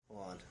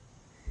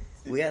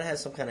We gotta have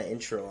some kind of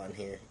intro on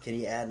here. Can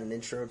you add an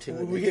intro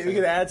to it? We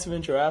could add some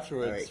intro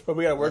afterwards, right. But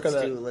we gotta work on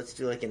that. Let's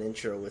do like an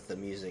intro with the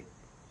music.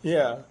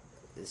 Yeah.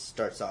 It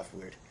starts off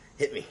weird.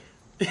 Hit me.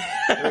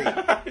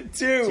 3,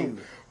 2,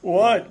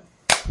 1.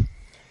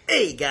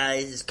 Hey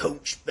guys, it's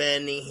Coach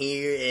Benny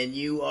here, and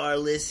you are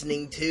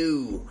listening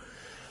to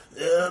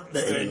the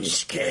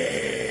Benchcast.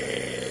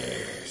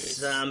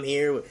 I'm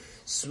here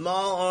with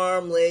Small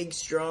Arm, Leg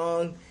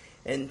Strong,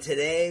 and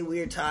today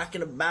we are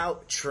talking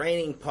about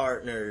training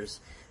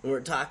partners. And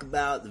we're talking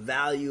about the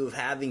value of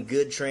having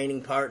good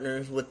training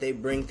partners, what they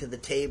bring to the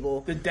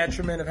table. The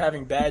detriment of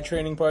having bad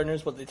training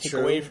partners, what they take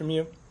away from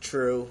you.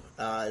 True.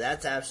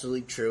 That's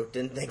absolutely true.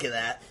 Didn't think of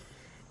that.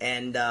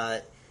 And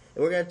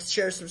we're going to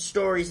share some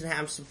stories and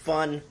have some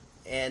fun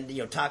and,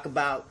 talk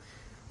about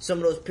some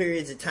of those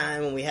periods of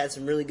time when we had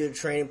some really good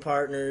training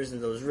partners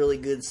and those really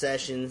good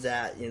sessions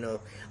that,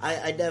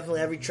 I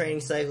definitely, every training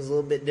cycle is a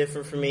little bit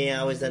different for me. I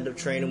always end up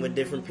training with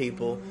different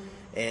people.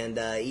 And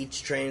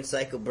each training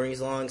cycle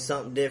brings along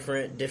something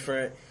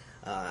different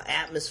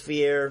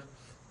atmosphere,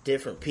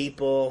 different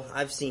people.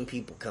 I've seen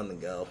people come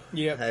and go.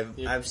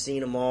 I've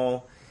seen them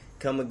all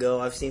come and go.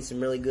 I've seen some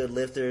really good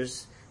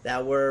lifters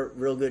that were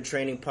real good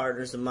training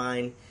partners of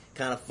mine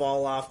kind of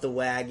fall off the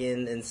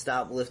wagon and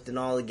stop lifting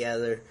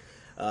altogether.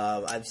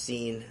 I've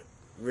seen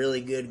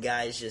really good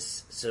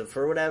guys so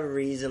for whatever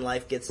reason,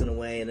 life gets in the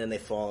way and then they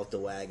fall off the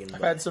wagon.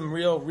 I've had some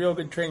real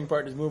good training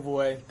partners move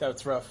away.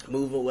 That's rough.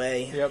 Move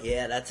away. Yep.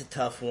 Yeah, that's a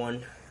tough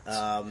one.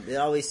 It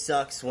always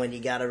sucks when you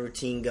got a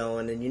routine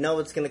going and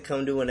it's going to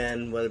come to an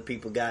end, whether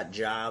people got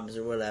jobs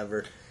or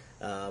whatever.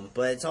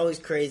 But it's always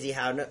crazy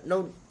how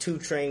no two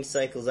training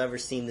cycles ever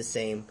seem the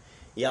same.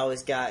 You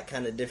always got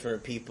kind of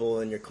different people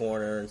in your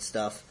corner and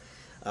stuff.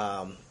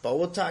 But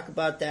we'll talk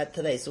about that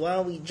today. So why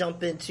don't we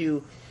jump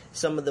into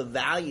some of the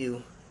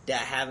value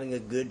that having a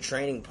good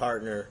training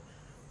partner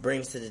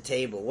brings to the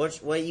table?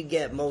 What do you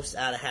get most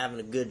out of having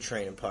a good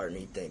training partner,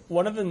 you think?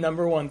 One of the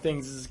number one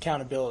things is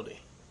accountability.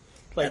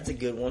 That's a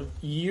good one.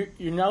 You're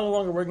no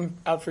longer working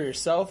out for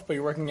yourself, but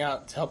you're working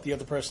out to help the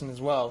other person as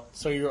well.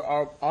 So you're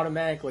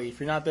automatically, if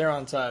you're not there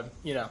on time,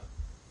 Yeah,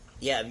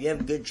 if you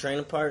have good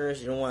training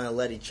partners, you don't want to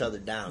let each other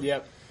down.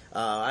 Yep.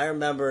 I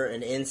remember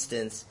an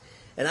instance,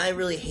 and I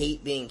really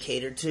hate being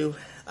catered to.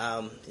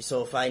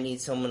 So if I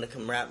need someone to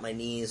come wrap my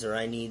knees or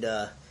I need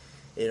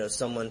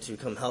someone to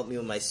come help me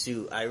with my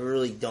suit, I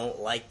really don't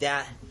like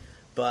that.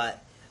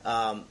 But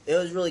it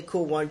was really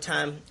cool. One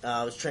time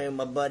I was training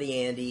with my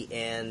buddy Andy,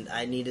 and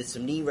I needed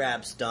some knee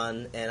wraps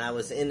done, and I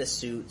was in a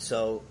suit,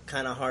 so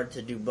kind of hard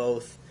to do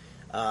both.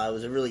 It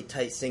was a really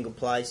tight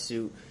single-ply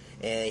suit,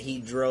 and he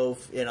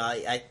drove.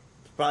 I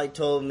probably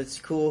told him it's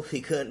cool if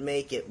he couldn't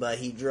make it, but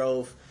he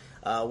drove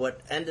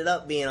what ended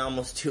up being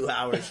almost 2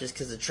 hours just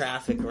because the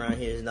traffic around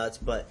here is nuts.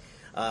 But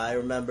I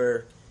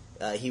remember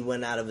he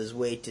went out of his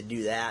way to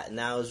do that, and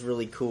that was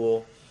really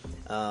cool.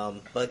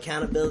 But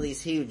accountability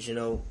is huge,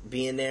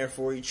 being there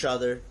for each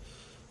other.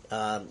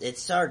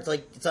 It's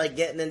like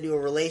getting into a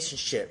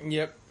relationship.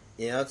 Yep.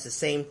 It's the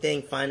same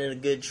thing, finding a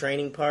good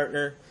training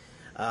partner.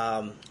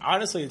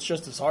 Honestly, it's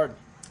just as hard.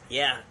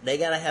 Yeah, they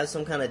gotta have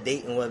some kind of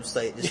dating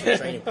website just for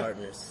training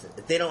partners.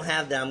 If they don't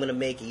have that, I'm gonna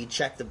make it. You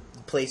check the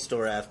Play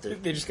Store after.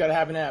 They just gotta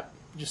have an app.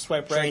 Just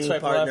swipe right, training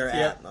swipe partner left.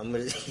 app. Yep. I'm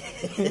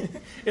gonna.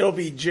 It'll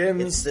be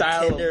gym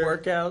style Tinder, of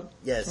workout.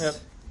 Yes. Yep.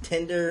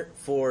 Tinder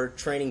for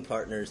training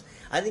partners.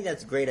 I think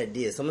that's a great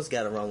idea. Someone's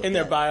got to run with in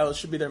that. their bio, it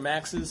should be their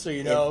maxes, so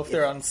if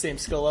they're on the same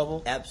skill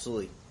level.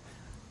 Absolutely.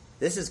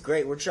 This is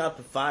great. We're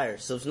dropping fire.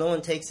 So if no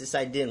one takes this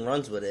idea and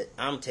runs with it,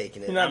 I'm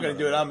taking it. You're not going to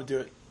do it. I'm going to do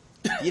it.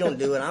 You don't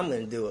do it, I'm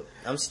going to do it.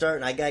 I'm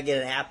starting. I got to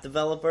get an app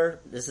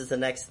developer. This is the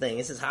next thing.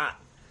 This is hot.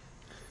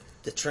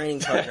 The training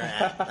partner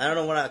app. I don't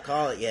know what I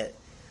call it yet,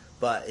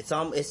 but it's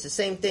the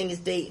same thing as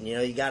dating.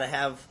 You got to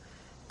have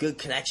good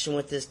connection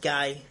with this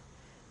guy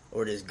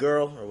or this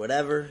girl or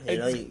whatever.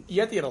 You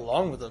have to get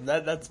along with them.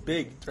 That's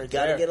big. Right,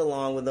 got to get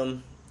along with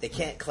them. They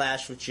can't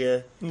clash with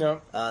you.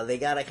 No. They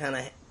got to kind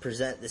of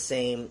present the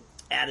same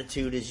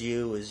attitude as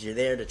you, as you're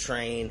there to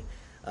train.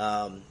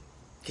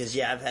 Because,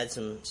 I've had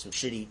some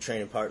shitty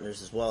training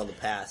partners as well in the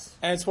past.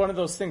 And it's one of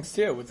those things,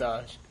 too, with,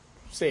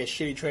 say, a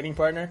shitty training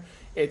partner.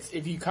 It's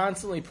if you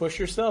constantly push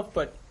yourself,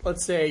 but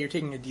let's say you're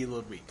taking a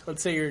deload week.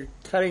 Let's say you're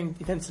cutting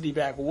intensity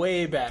back,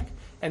 way back,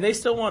 and they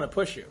still want to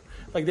push you.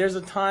 Like, there's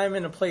a time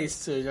and a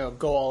place to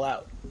go all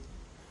out.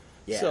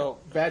 Yeah. So,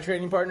 bad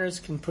training partners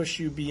can push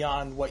you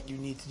beyond what you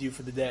need to do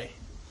for the day.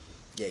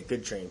 Yeah,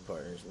 good training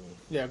partners.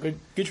 Yeah, good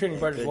training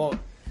partners won't.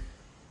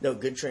 No,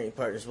 good training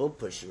partners will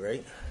push you,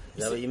 right?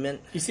 Is that what you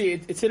meant? You see,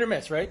 it's hit or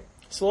miss, right?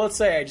 So let's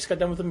say I just got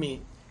done with a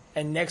meet,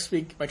 and next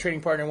week my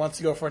training partner wants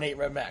to go for an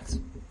 8-rep max.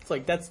 It's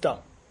like, that's dumb.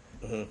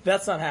 Mm-hmm.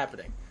 That's not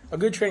happening. A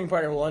good training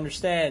partner will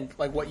understand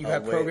what you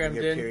have programmed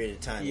in. Period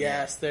of time.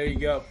 Yes, there you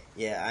go.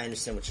 Yeah, I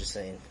understand what you're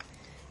saying.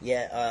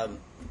 Yeah,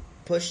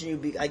 pushing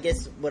you. I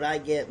guess what I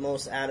get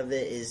most out of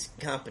it is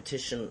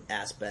competition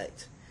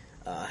aspect.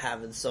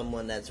 Having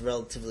someone that's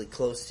relatively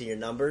close to your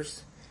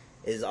numbers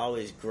is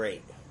always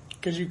great.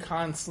 Because you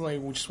constantly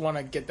just want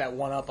to get that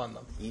one up on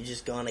them. You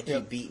just going to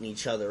keep beating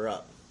each other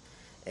up.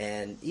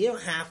 And you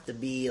don't have to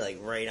be like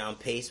right on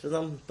pace with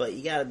them, but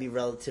you got to be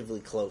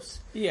relatively close.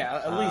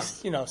 Yeah, at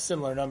least,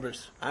 similar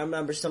numbers. I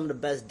remember some of the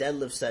best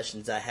deadlift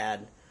sessions I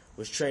had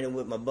was training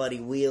with my buddy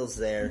Wheels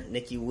there,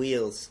 Nicky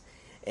Wheels.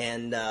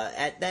 And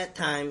at that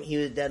time, he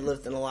was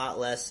deadlifting a lot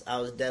less.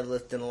 I was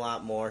deadlifting a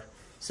lot more.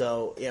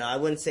 So, I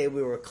wouldn't say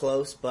we were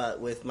close,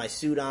 but with my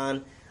suit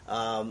on,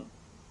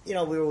 we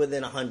were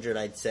within 100,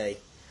 I'd say,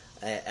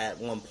 at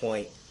one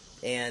point.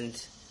 And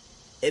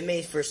it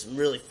made for some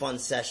really fun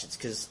sessions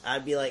because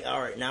I'd be like,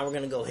 all right, now we're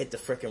going to go hit the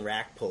frickin'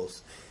 rack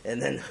pulls.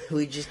 And then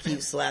we just keep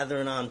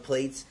slathering on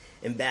plates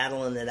and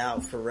battling it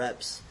out for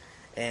reps.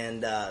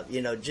 And,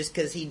 just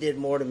because he did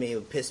more to me, it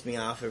would piss me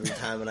off every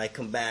time when I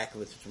come back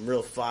with some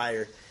real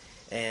fire.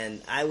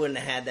 And I wouldn't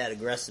have had that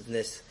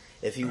aggressiveness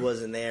if he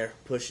wasn't there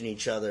pushing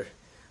each other.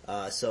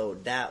 So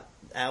that,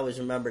 I always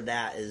remember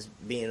that as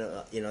being,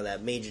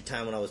 that major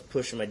time when I was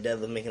pushing my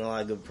deadlift, making a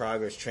lot of good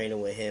progress training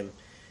with him.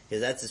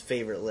 Because that's his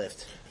favorite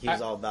lift. He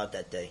was all about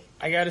that day.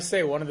 I got to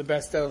say, one of the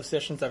best deadlift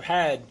sessions I've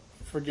had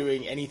for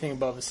doing anything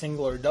above a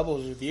single or double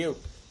was with you,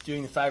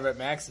 doing the 5-rep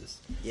maxes.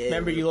 Yeah,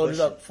 remember you loaded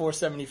up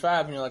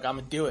 475 and you're like, I'm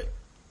going to do it.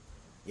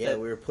 Yeah,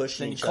 we were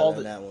pushing each other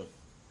on that one.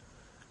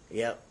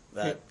 Yep.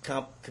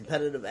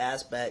 Competitive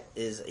aspect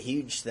is a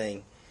huge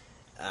thing.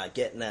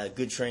 Getting a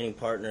good training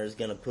partner is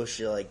going to push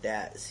you like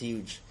that. It's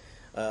huge.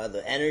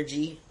 The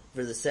energy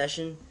for the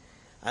session.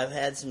 I've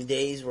had some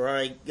days where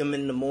I come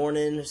in the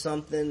morning or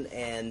something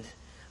and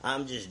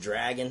I'm just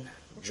dragging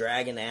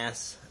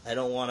ass. I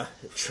don't want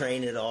to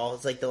train at all.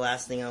 It's like the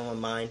last thing on my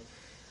mind.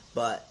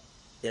 But,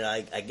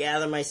 I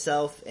gather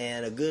myself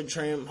and a good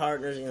training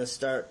partner is going to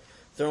start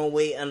throwing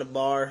weight on the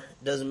bar.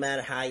 Doesn't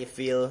matter how you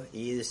feel.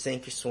 You either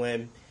sink or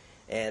swim.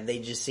 And they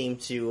just seem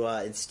to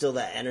instill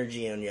that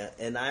energy in you.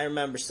 And I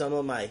remember some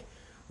of my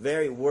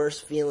very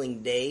worst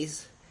feeling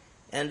days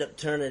end up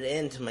turning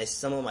into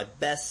some of my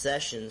best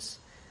sessions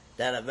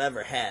that I've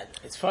ever had.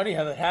 It's funny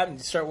how that happens.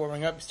 You start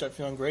warming up, you start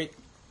feeling great.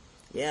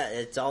 Yeah,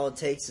 it's all it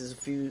takes is a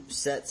few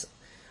sets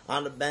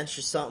on the bench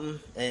or something,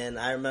 and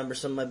I remember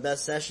some of my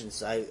best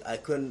sessions. I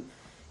couldn't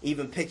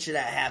even picture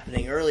that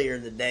happening earlier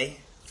in the day,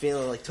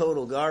 feeling like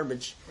total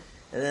garbage,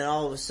 and then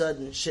all of a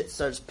sudden shit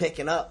starts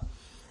picking up,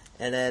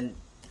 and then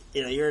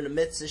you're in the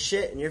midst of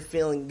shit and you're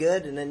feeling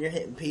good, and then you're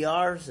hitting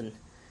PRs, and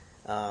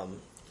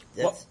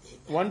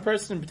one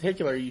person in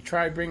particular, you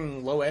try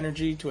bringing low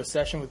energy to a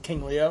session with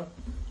King Leo,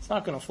 it's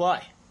not going to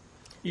fly.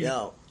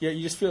 You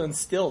just feel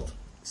instilled.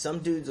 Some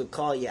dudes will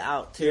call you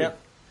out, too. Yep.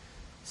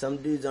 Some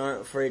dudes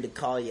aren't afraid to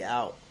call you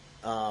out.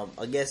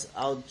 I guess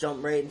I'll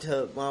jump right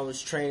into when I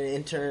was training an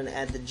intern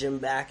at the gym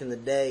back in the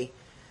day.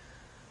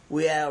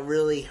 We had a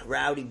really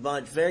rowdy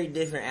bunch. Very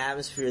different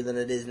atmosphere than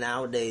it is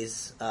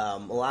nowadays. A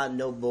lot of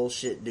no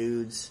bullshit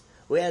dudes.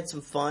 We had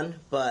some fun,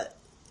 but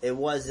it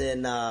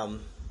wasn't,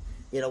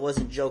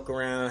 wasn't joke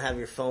around, have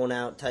your phone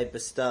out type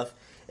of stuff.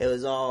 It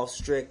was all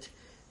strict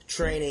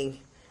training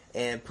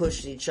and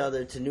pushing each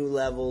other to new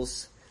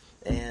levels.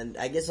 And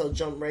I guess I'll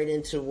jump right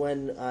into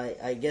when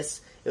I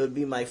guess it would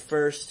be my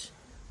first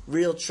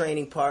real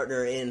training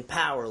partner in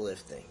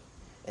powerlifting.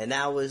 And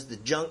that was the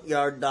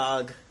junkyard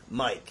dog,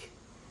 Mike.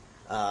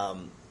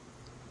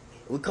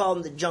 We called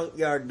him the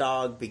junkyard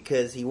dog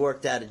because he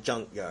worked at a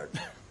junkyard.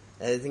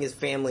 I think his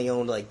family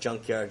owned like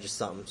junkyards or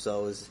something,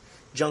 so it was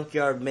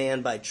junkyard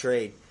man by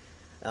trade.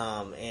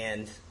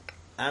 And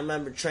I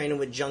remember training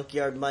with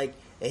junkyard Mike,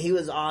 and he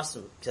was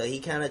awesome. So he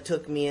kind of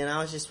took me in. I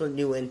was just a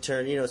new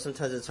intern.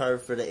 Sometimes it's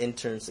hard for the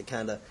interns to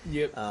kind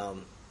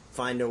of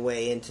find their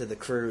way into the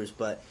crews.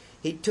 But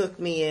he took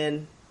me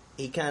in.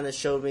 He kind of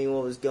showed me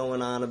what was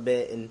going on a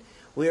bit. And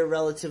we were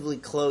relatively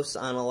close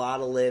on a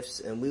lot of lifts.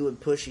 And we would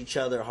push each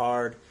other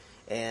hard.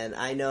 And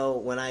I know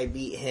when I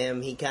beat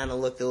him, he kind of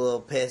looked a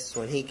little pissed.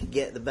 When he could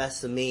get the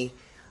best of me,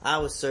 I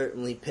was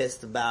certainly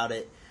pissed about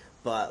it.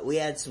 But we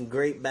had some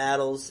great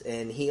battles.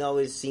 And he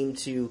always seemed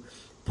to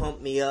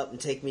pump me up and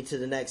take me to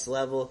the next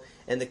level.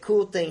 And the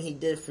cool thing he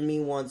did for me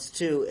once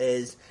too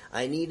is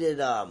I needed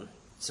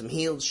some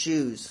heeled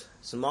shoes,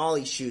 some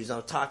Ollie shoes. I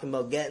was talking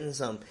about getting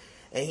some,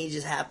 and he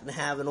just happened to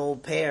have an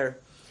old pair,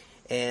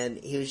 and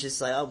he was just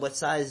like, "Oh, what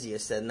size are you?" I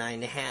said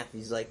 9.5.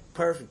 He's like,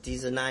 "Perfect.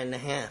 These are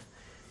 9.5."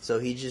 So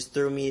he just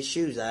threw me his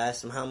shoes. I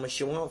asked him how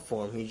much you want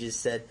for them. He just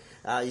said,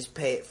 "I'll just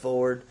pay it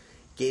forward."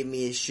 Gave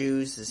me his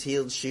shoes, his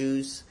heeled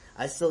shoes.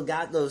 I still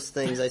got those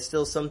things. I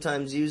still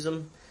sometimes use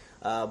them.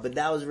 But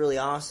that was really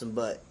awesome.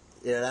 But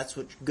that's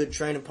what good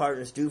training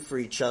partners do for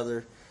each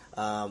other.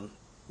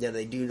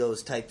 They do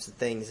those types of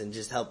things and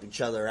just help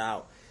each other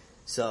out.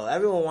 So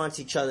everyone wants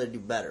each other to do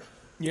better.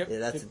 Yep.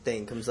 That's the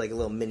thing. It comes like a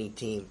little mini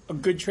team. A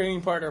good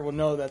training partner will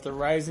know that the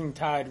rising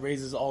tide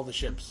raises all the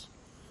ships.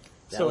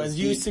 So as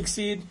you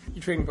succeed,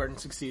 your training partner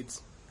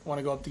succeeds. Want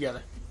to go up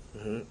together.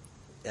 Mm-hmm.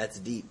 That's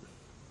deep.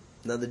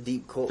 Another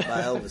deep quote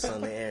by Elvis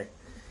on the air.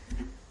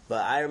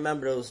 But I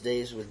remember those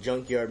days with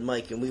Junkyard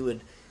Mike, and we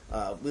would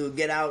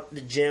get out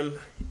the gym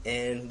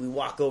and we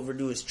walk over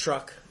to his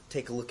truck,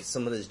 take a look at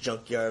some of his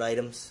junkyard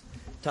items,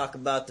 talk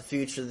about the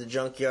future of the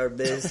junkyard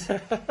biz,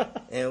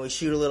 and we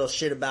shoot a little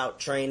shit about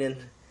training.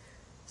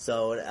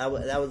 So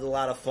that was a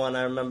lot of fun.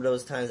 I remember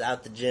those times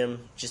out the gym,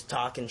 just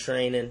talking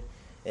training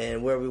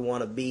and where we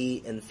want to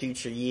be in the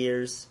future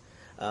years.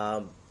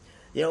 You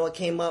know what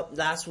came up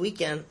last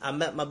weekend? I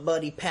met my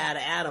buddy Pat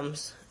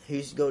Adams, who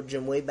used to go to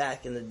gym way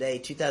back in the day.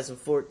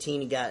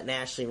 2014, he got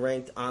nationally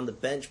ranked on the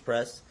bench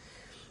press.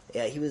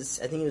 Yeah, I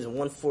think he was a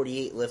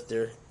 148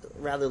 lifter,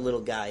 rather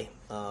little guy,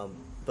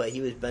 but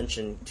he was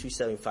benching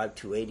 275,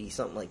 280,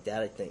 something like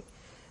that, I think.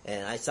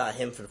 And I saw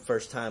him for the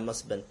first time,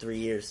 must have been 3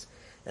 years.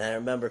 And I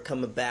remember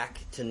coming back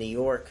to New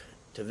York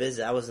to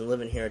visit. I wasn't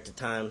living here at the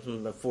time,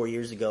 about 4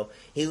 years ago.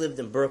 He lived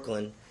in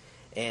Brooklyn,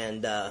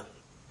 and I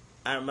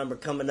remember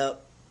coming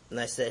up, and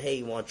I said, hey,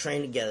 you want to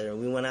train together? And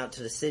we went out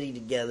to the city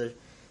together,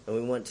 and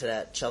we went to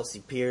that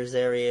Chelsea Piers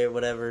area or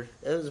whatever.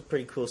 It was a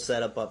pretty cool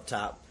setup up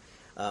top.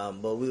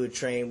 But we were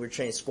training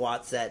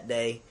squats that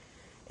day,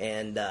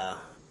 and I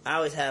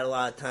always had a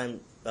lot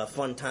of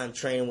fun time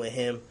training with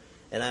him.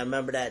 And I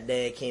remember that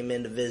day I came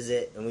in to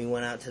visit, and we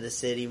went out to the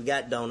city. We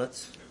got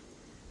donuts.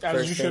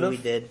 As you should have. We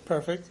did.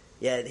 Perfect.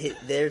 Yeah,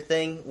 their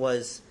thing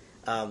was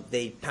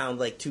they pound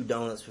like 2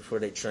 donuts before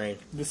they train.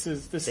 This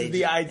is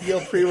the ideal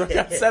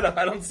pre-workout setup.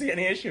 I don't see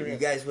any issue here. You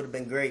guys would have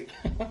been great.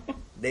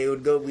 They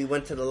would go. We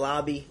went to the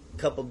lobby, a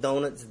couple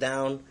donuts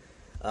down.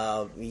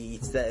 We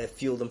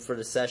fueled them for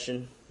the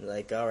session.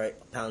 Like, all right,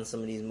 pound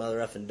some of these mother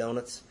effing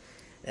donuts.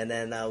 And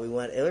then we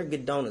went. They were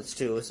good donuts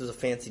too. This was a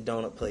fancy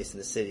donut place in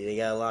the city. They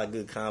got a lot of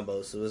good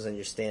combos. So it wasn't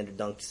your standard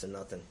Dunkies or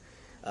nothing.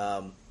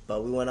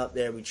 But we went up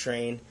there. We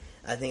trained.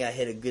 I think I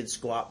hit a good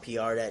squat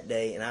PR that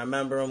day. And I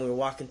remember when we were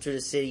walking through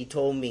the city, he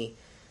told me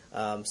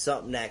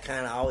something that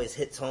kind of always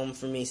hits home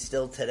for me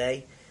still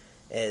today.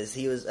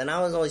 And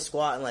I was only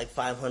squatting like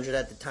 500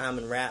 at the time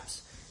in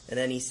reps. And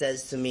then he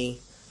says to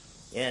me,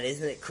 "Yeah,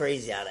 isn't it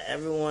crazy? Out of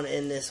everyone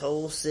in this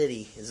whole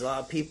city, there's a lot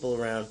of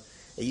people around,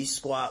 and you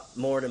squat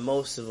more than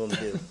most of them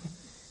do."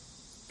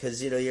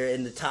 Because, you're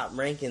in the top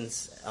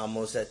rankings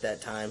almost at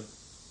that time.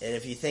 And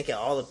if you think of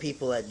all the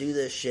people that do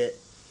this shit,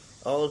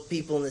 all the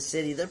people in the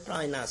city, they're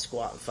probably not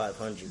squatting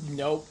 500.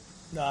 Nope,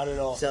 not at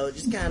all. So it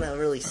just kind of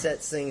really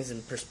sets things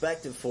in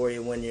perspective for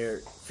you when you're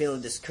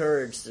feeling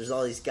discouraged. There's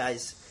all these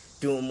guys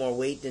doing more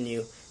weight than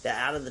you. That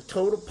out of the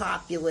total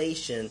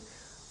population,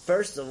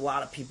 first, a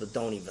lot of people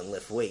don't even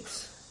lift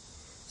weights.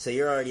 So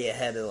you're already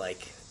ahead of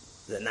like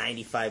the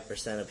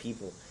 95% of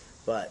people.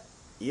 But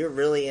you're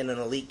really in an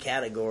elite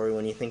category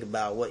when you think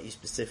about what you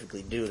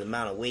specifically do, the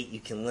amount of weight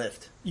you can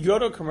lift. You go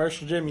to a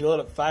commercial gym, you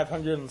load up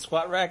 500 in the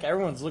squat rack,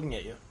 everyone's looking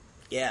at you.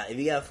 Yeah, if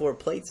you got 4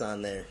 plates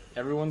on there,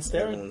 everyone's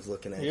staring. Everyone's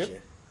looking at you.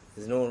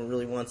 Because no one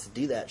really wants to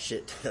do that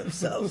shit to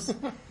themselves.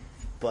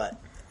 But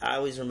I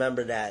always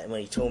remember that when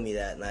he told me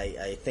that, and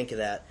I think of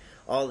that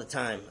all the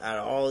time. Out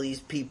of all these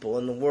people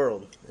in the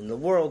world,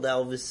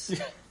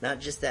 Elvis, not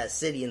just that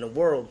city, in the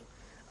world,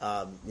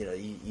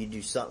 you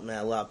do something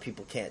that a lot of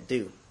people can't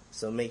do.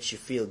 So it makes you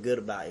feel good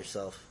about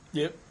yourself.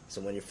 Yep. So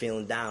when you're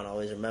feeling down,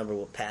 always remember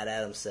what Pat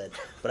Adams said.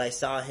 But I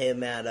saw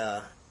him at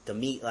the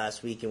meet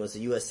last week, and was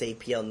the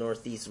USAPL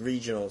Northeast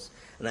Regionals,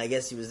 and I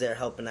guess he was there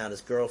helping out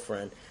his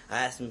girlfriend. I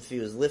asked him if he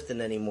was lifting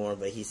anymore,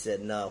 but he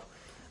said no.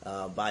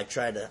 But I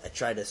tried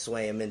to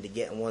sway him into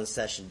getting one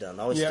session done.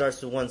 Always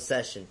starts with one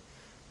session.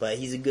 But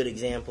he's a good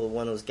example of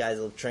one of those guys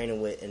I was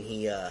training with, and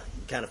he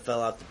kind of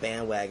fell off the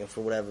bandwagon for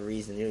whatever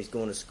reason. He's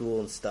going to school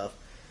and stuff,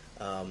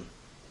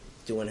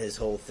 doing his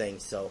whole thing.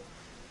 So,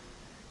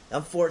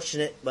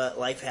 unfortunate, but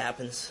life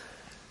happens.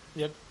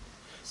 Yep.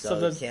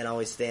 So you can't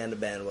always stay on the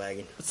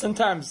bandwagon. But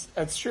sometimes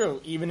that's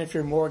true. Even if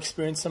you're more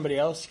experienced than somebody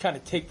else, you kind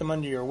of take them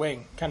under your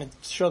wing, kind of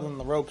show them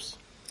the ropes.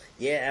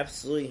 Yeah,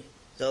 absolutely.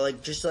 So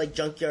just like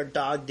Junkyard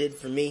Dog did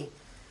for me,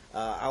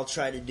 I'll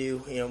try to do,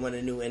 when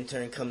a new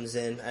intern comes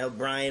in. I know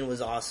Brian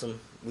was awesome.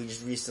 We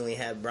just recently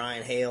had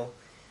Brian Hale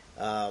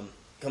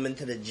come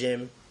into the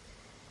gym.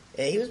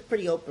 And he was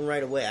pretty open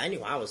right away. I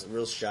knew I was a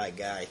real shy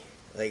guy.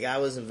 Like, I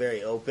wasn't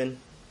very open.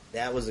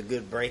 That was a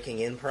good breaking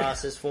in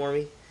process for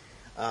me.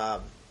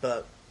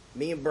 But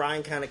me and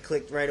Brian kind of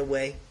clicked right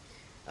away.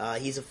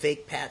 He's a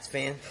fake Pats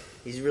fan.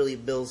 He's really a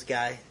Bills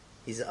guy.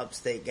 He's an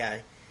upstate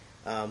guy.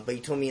 But he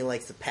told me he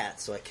likes the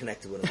Pats, so I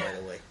connected with him right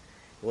away.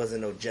 It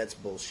wasn't no Jets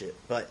bullshit.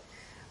 But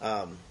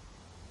I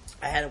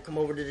had him come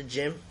over to the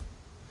gym.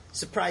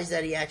 Surprised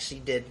that he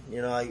actually did.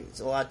 A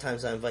lot of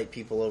times I invite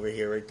people over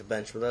here right to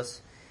bench with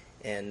us.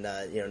 And,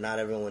 not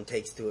everyone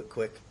takes to it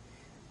quick.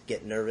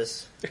 Get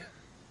nervous.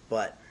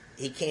 But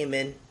he came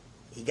in.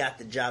 He got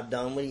the job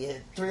done. When he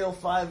hit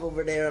 305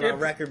 over there on our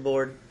record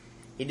board,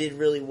 he did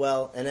really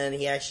well. And then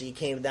he actually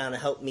came down to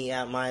help me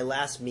at my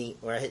last meet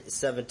where I hit the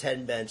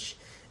 710 bench.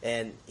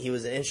 And he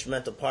was an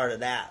instrumental part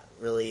of that,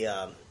 really,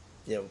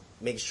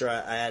 making sure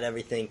I had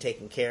everything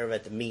taken care of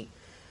at the meet.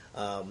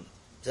 So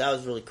that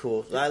was really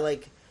cool. So I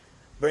like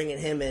bringing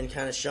him in,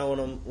 kind of showing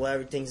him what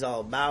everything's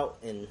all about.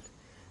 And,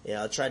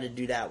 I'll try to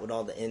do that with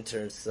all the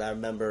interns because I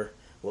remember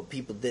what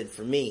people did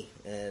for me.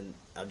 And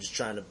I'm just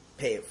trying to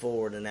pay it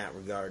forward in that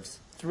regards.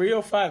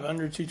 305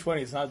 under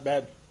 220 is not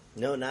bad.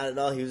 No, not at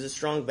all. He was a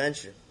strong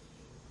bencher.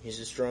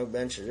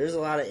 There's a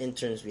lot of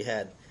interns we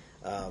had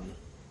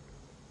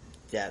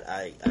that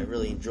I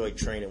really enjoyed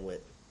training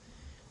with.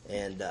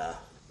 And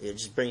it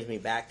just brings me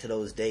back to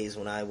those days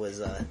when I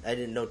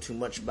didn't know too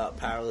much about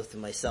powerlifting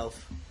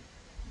myself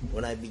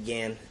when I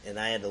began, and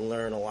I had to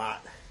learn a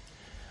lot.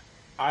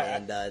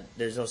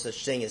 There's no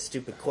such thing as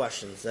stupid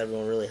questions.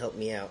 Everyone really helped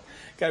me out.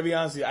 Gotta be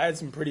honest with you, I had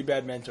some pretty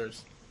bad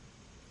mentors.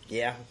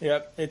 Yeah?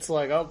 Yep. It's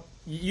like, oh,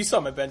 you saw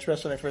my bench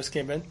press when I first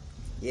came in.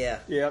 Yeah.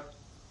 Yep.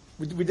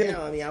 We didn't.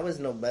 Yeah, I mean, I was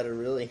no better,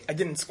 really. I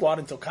didn't squat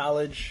until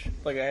college.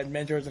 Like, I had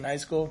mentors in high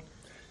school.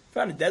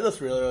 Found a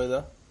deadlift really early,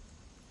 though.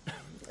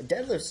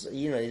 Deadlifts,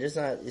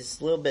 it's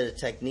a little bit of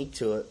technique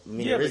to it. I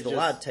mean, there is a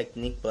lot of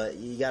technique, but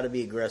you got to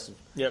be aggressive.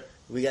 Yep.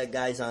 We got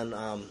guys on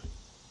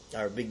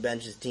our big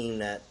benches team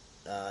that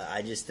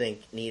I just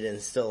think need to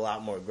instill a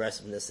lot more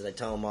aggressiveness. And I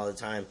tell them all the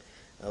time,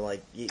 I'm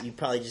like, you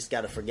probably just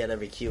got to forget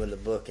every cue in the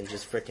book and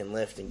just frickin'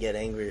 lift and get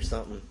angry or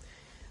something,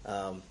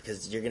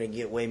 because you're gonna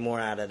get way more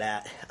out of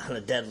that on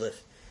a deadlift.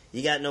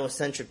 You got no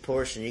eccentric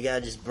portion. You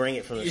gotta just bring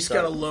it from the start. You just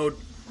gotta load.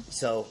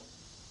 So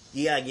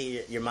you gotta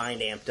get your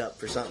mind amped up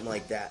for something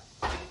like that.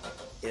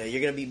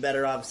 You're going to be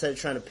better off, instead of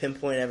trying to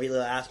pinpoint every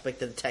little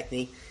aspect of the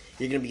technique,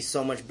 you're going to be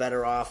so much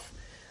better off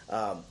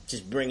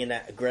just bringing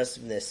that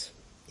aggressiveness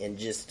and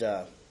just,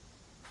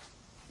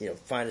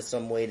 finding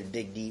some way to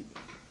dig deep,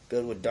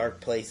 go to a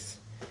dark place,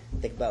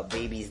 think about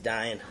babies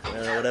dying,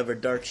 whatever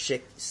dark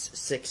sick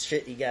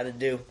shit you got to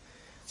do.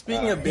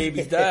 Speaking of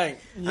babies dying.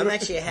 I'm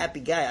actually a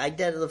happy guy. I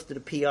deadlifted a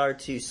PR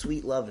to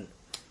Sweet Lovin'.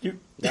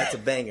 That's a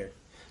banger.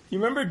 You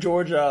remember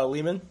George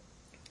Lehman?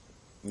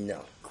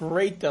 No.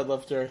 Great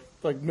deadlifter,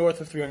 like north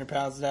of 300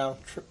 pounds now.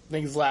 I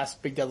think his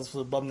last big deadlift was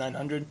above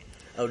 900.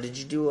 Oh, did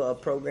you do a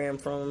program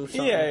from him or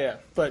something? Yeah.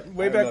 But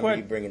way back when,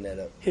 you bringing that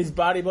up. His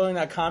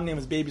bodybuilding.com name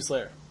was Baby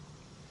Slayer.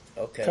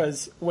 Okay.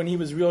 Because when he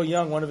was real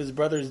young, one of his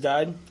brothers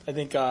died. I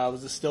think it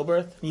was a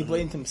stillbirth. And he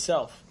blamed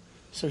himself.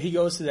 So he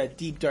goes to that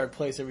deep, dark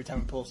place every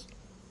time he pulls.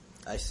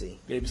 I see.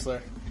 Baby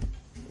Slayer.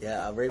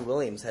 Yeah, Ray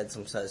Williams had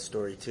some side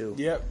story too.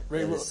 Yep.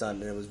 Ray his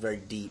son, and it was very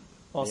deep.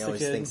 Lost he always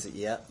the kid. thinks that,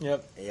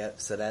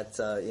 Yep. So that's,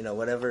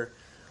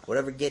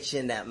 whatever gets you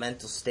in that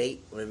mental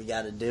state, whatever you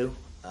got to do.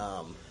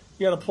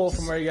 You got to pull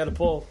from where you got to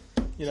pull.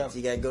 You got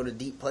to go to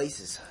deep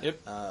places. Yep.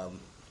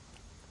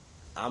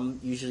 I'm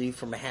usually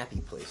from a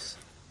happy place.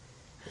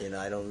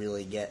 I don't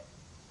really get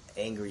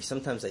angry.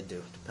 Sometimes I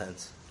do.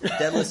 Depends.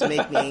 Deadlifts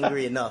make me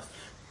angry enough.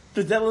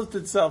 The deadlift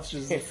itself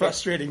is just a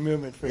frustrating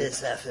movement for you.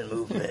 This effing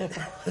movement.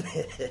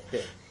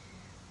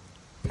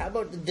 How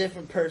about the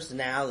different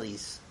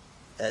personalities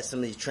that some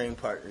of these training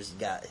partners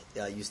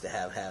used to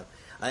have?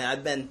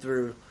 I've been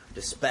through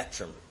the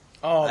spectrum.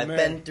 I've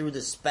been through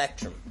the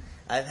spectrum.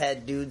 I've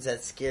had dudes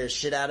that scare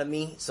shit out of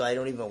me, so I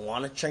don't even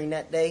want to train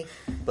that day,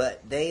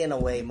 but they in a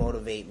way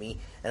motivate me.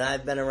 And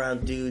I've been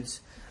around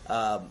dudes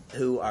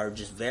who are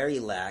just very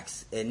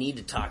lax and need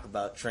to talk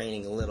about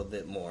training a little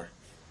bit more.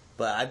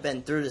 But I've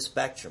been through the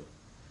spectrum.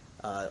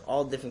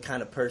 All different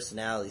kind of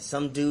personalities.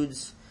 Some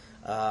dudes,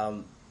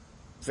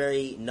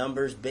 very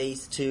numbers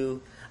based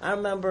too. I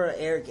remember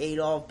Eric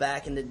Adolph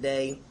back in the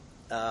day.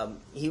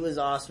 He was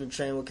awesome to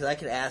train with because I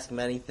could ask him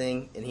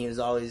anything, and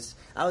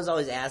I was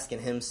always asking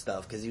him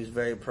stuff because he was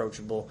very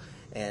approachable,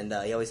 and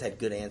he always had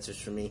good answers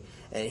for me.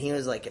 And he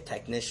was like a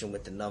technician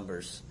with the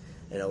numbers.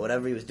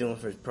 Whatever he was doing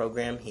for his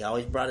program, he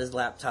always brought his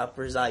laptop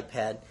or his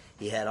iPad.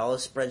 He had all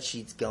his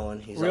spreadsheets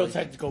going. He was real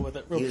technical with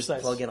it, real precise. He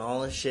was plugging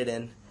all his shit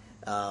in,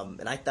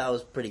 and I thought it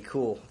was pretty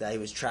cool that he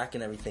was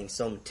tracking everything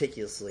so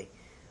meticulously.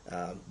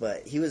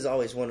 But he was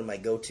always one of my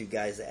go-to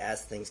guys to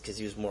ask things because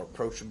he was more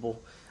approachable,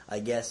 I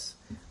guess.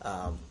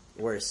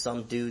 Whereas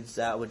some dudes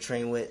that I would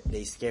train with,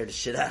 they scared the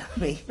shit out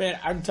of me. Man,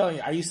 I'm telling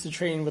you, I used to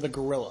train with a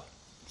gorilla.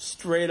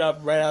 Straight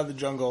up, right out of the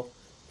jungle.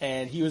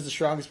 And he was the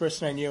strongest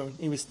person I knew.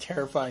 He was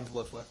terrifying to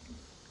live with.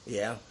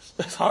 Yeah?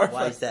 It's hard.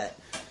 Why is that?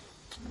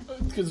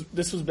 Because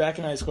this was back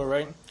in high school,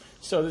 right?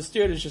 So this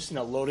dude is just,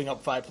 loading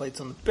up 5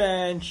 plates on the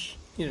bench.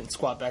 He didn't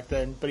squat back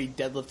then, but he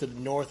deadlifted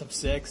north of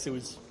 6.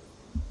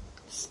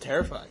 It's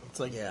terrifying. It's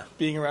like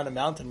being around a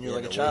mountain and you're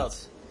like a child.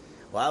 Weights.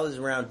 Well, I was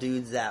around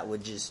dudes that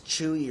would just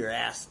chew your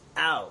ass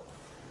out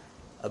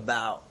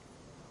about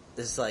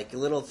this, like,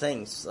 little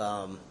things.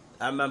 I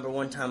remember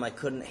one time I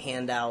couldn't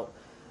hand out,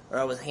 or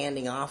I was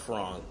handing off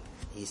wrong,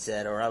 he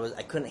said, or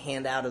I couldn't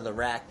hand out of the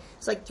rack.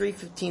 It's like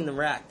 315 the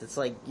rack. It's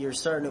like you're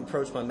starting to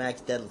approach my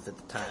max deadlift at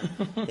the time.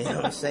 You know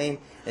what I'm saying?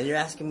 And you're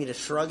asking me to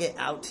shrug it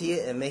out to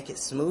you and make it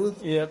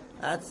smooth? Yep.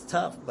 That's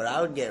tough, but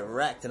I would get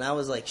wrecked. And I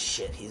was like,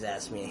 shit, he's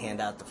asking me to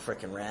hand out the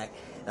frickin' rack.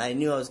 And I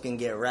knew I was going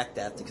to get wrecked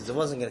after because it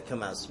wasn't going to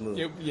come out smooth.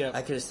 Yep.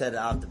 I could have said it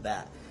off the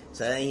bat.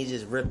 So then he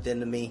just ripped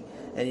into me.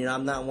 And,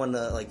 I'm not one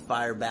to, like,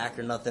 fire back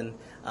or nothing.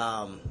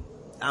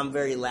 I'm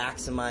very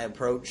lax in my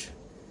approach.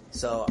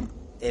 So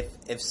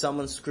if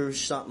someone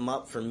screws something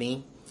up for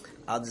me,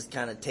 I'll just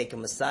kind of take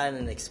them aside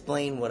and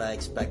explain what I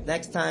expect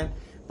next time.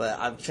 But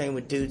I've trained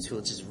with dudes who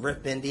will just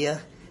rip into you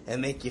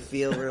and make you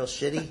feel real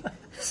shitty.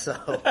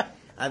 So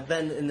I've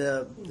been in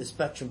the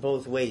spectrum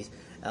both ways.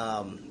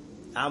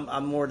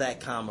 I'm more that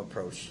calm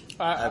approach.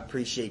 I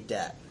appreciate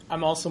that.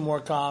 I'm also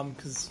more calm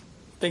because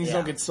things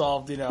don't get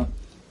solved,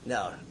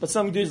 No. But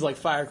some dudes like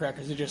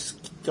firecrackers who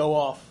just go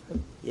off.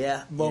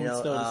 Yeah.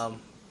 Moment's notice.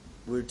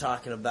 we were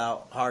talking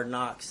about Hard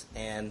Knocks,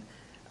 and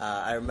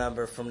I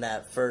remember from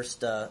that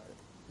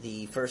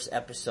the first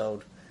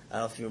episode, I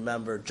don't know if you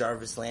remember,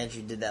 Jarvis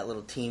Landry did that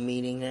little team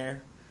meeting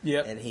there.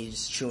 Yep. And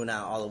he's chewing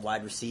out all the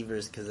wide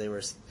receivers because they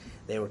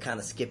were kind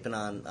of skipping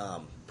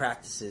on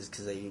practices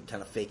because they were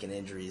kind of faking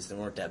injuries. They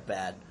weren't that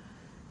bad.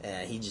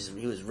 And he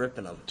was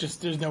ripping them.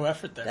 Just there's no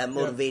effort there. That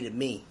motivated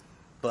me.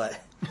 But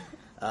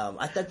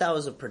I thought that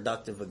was a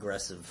productive,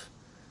 aggressive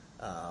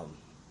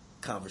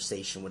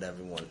conversation with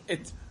everyone.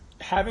 It's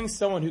having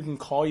someone who can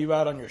call you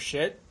out on your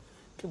shit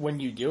when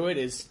you do it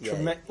is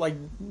like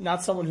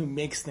not someone who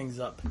makes things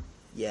up.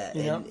 Yeah,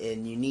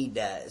 and you need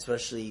that,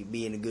 especially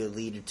being a good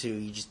leader too.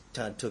 He just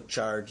kind of took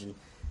charge and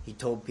he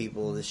told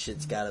people this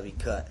shit's got to be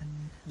cut.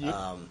 Yep.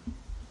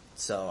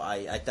 So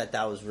I thought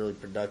that was really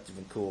productive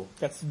and cool.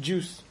 That's the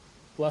juice.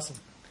 Bless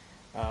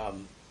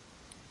him.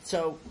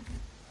 So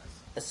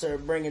I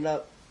started bringing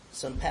up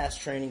some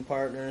past training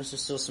partners.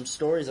 There's still some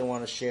stories I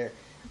want to share.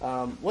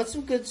 What's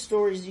some good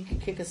stories you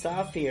could kick us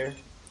off here?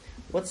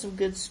 What's some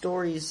good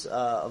stories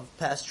of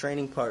past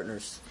training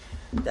partners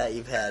that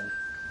you've had?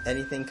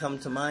 Anything come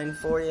to mind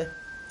for you? I'm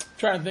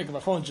trying to think.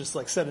 My phone's just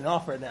like setting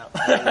off right now.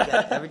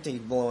 Everything's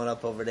blowing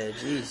up over there.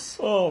 Jeez.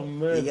 Oh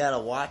man. You got a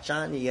watch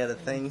on. You got a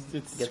thing.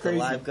 It's get crazy.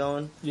 The live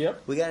going.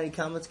 Yep. We got any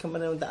comments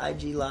coming in with the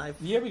IG live?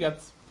 Yeah, we got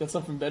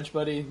some from Bench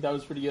Buddy. That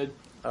was pretty good.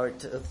 All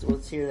right,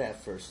 let's hear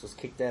that first. Let's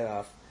kick that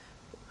off.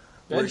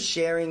 We're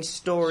sharing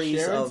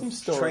stories of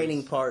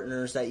training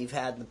partners that you've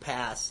had in the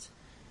past.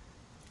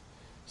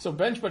 So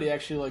Bench Buddy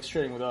actually likes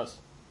training with us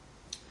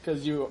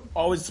because you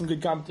always some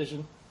good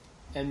competition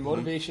and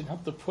motivation,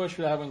 help to push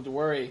without having to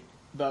worry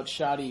about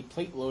shoddy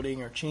plate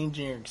loading or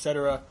changing, or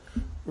etc.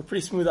 We're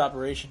pretty smooth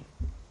operation.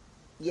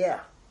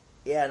 Yeah,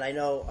 and I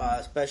know,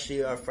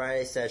 especially our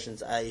Friday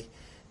sessions, I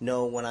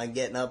know when I'm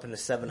getting up in the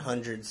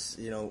 700s,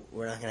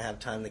 we're not going to have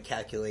time to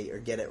calculate or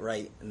get it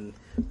right, and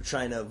we're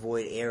trying to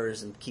avoid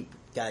errors and keep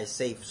guys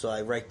safe, so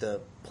I write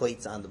the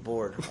plates on the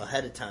board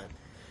ahead of time.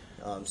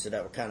 So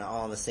that we're kind of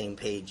all on the same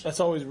page. That's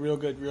always real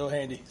good, real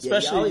handy.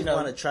 Especially, you always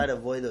want to try to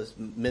avoid those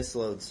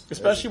misloads.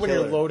 Especially when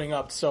you're loading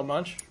up so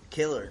much.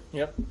 Killer.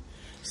 Yep.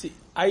 See,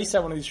 I used to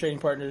have one of these training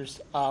partners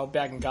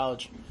back in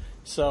college.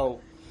 So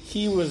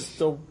he was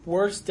the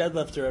worst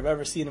deadlifter I've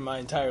ever seen in my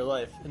entire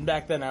life. And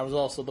back then I was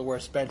also the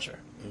worst bencher.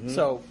 Mm-hmm.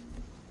 So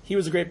he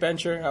was a great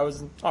bencher. I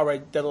was an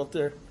alright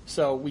deadlifter.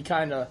 So we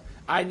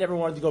I never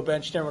wanted to go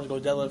bench, never wanted to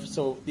go deadlift.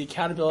 So the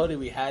accountability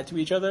we had to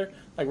each other,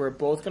 like we're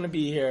both going to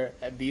be here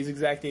at these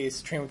exact days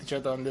to train with each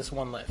other on this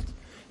one lift.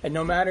 And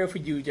no matter if we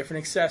do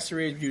different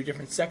accessories, we do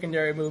different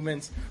secondary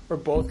movements, we're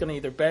both going to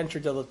either bench or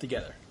deadlift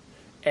together.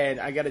 And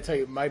I got to tell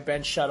you, my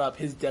bench shot up,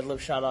 his deadlift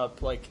shot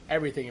up, like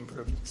everything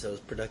improved. So it was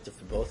productive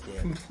for both of you.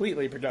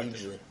 Completely productive.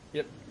 Usually.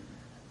 Yep.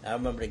 I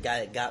remember the guy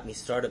that got me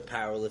started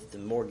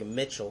powerlifting, Morgan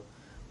Mitchell,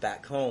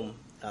 back home.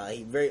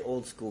 He's a very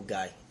old school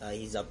guy.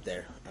 He's up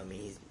there. I mean,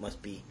 he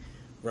must be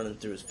running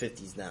through his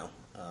 50s now,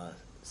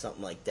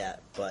 something like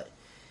that. But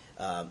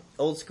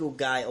old school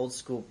guy, old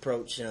school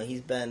approach.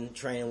 He's been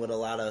training with a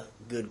lot of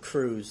good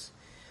crews,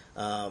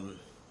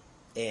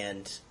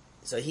 and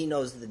so he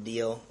knows the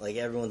deal. Like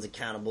everyone's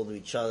accountable to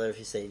each other. If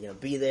you say you're gonna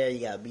be there, you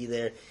gotta be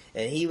there.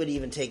 And he would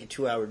even take a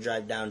 2-hour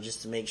drive down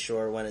just to make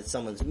sure when it's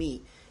someone's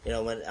meet.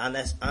 When on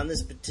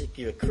this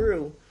particular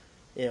crew,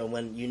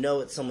 when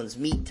it's someone's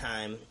meet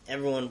time,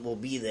 everyone will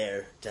be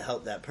there to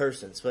help that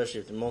person,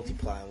 especially if they're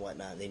multiply and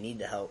whatnot. They need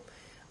to help.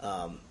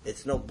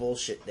 It's no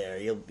bullshit there.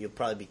 You'll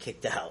probably be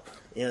kicked out.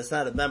 It's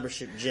not a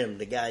membership gym.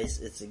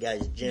 It's the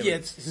guy's gym. Yeah,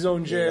 it's his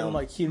own gym.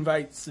 Like he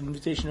invites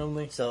invitation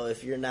only. So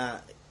if you're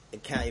not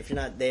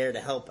there to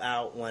help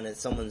out when it's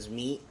someone's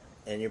meet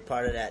and you're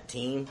part of that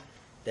team,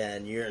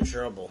 then you're in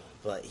trouble.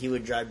 But he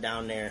would drive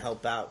down there and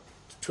help out.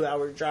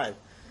 2-hour drive.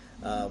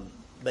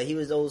 But he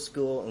was old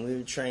school, and we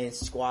would train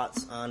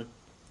squats on.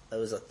 It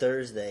was a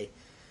Thursday.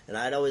 And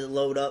I'd always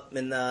load up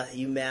in the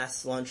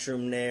UMass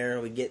lunchroom there.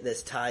 We'd get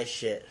this Thai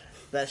shit.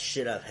 Best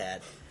shit I've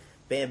had.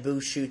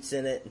 Bamboo shoots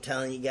in it. I'm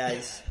telling you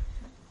guys,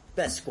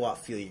 best squat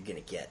fuel you're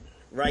going to get.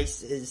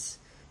 Rice it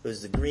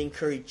was the green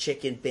curry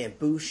chicken,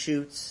 bamboo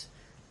shoots.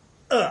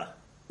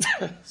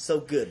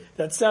 So good.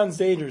 That sounds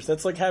dangerous.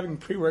 That's like having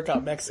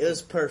pre-workout Mexican. It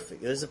was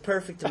perfect. It was a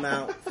perfect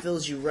amount.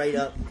 Fills you right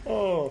up.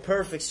 Oh.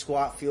 Perfect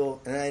squat fuel.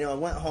 And I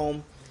went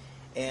home,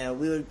 and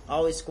we would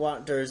always squat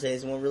on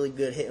Thursdays, and went really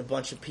good, hitting a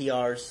bunch of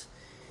PRs.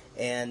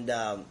 And,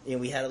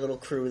 we had a little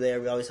crew there.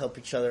 We always help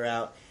each other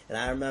out. And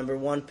I remember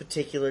one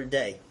particular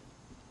day,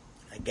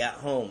 I got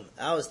home.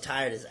 I was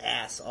tired as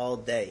ass all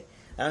day.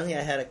 I don't think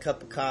I had a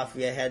cup of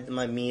coffee. I had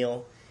my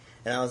meal.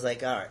 And I was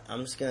like, all right,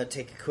 I'm just going to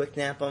take a quick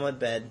nap on my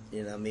bed.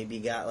 Maybe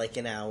got like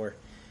an hour.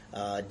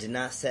 Did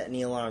not set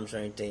any alarms or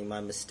anything.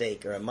 My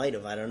mistake. Or I might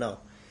have. I don't know.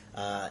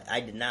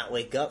 I did not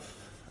wake up.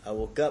 I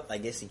woke up. I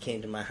guess he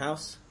came to my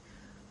house.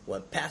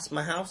 Went past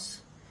my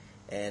house.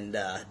 And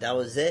that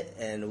was it.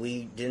 And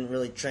we didn't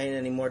really train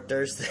any more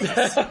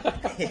Thursdays.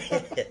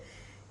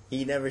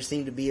 He never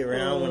seemed to be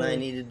around when I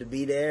needed to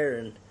be there.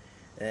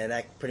 And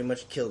that pretty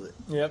much killed it.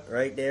 Yep.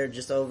 Right there,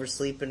 just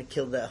oversleeping,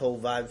 killed that whole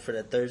vibe for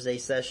that Thursday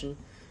session.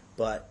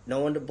 But no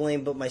one to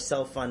blame but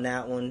myself on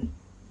that one.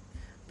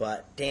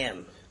 But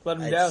damn, let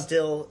him down.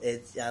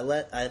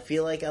 I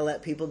feel like I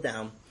let people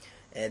down,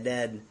 and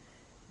then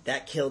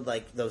that killed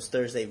like those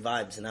Thursday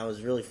vibes, and I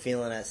was really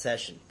feeling that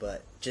session.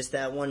 But just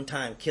that one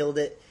time killed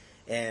it,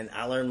 and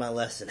I learned my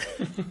lesson.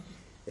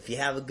 If you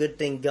have a good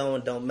thing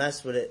going, don't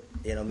mess with it.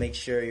 Make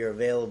sure you're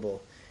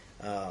available.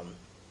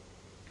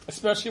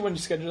 Especially when you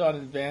schedule out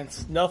in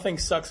advance. Nothing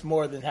sucks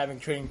more than having a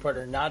training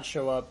partner not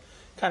show up.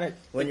 Kind of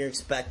when you're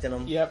expecting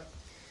them. Yep.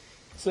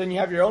 So then you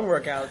have your own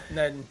workout, and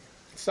then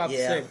it's not the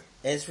same.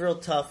 And it's real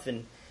tough,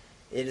 and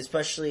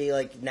especially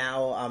like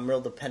now I'm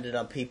real dependent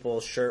on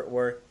people's shirt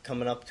work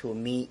coming up to a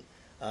meet.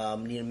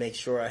 Need to make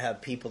sure I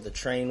have people to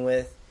train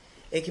with.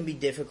 It can be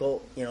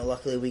difficult.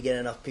 Luckily we get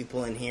enough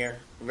people in here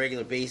on a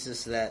regular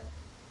basis so that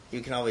you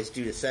can always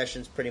do the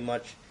sessions pretty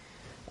much,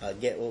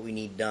 get what we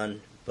need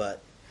done.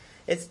 But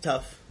it's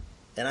tough.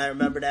 And I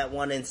remember that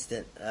one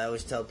instant. I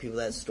always tell people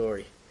that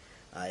story.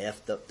 I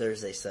effed up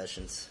Thursday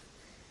sessions.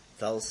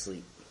 Fell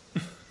asleep.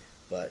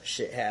 But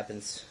shit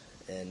happens.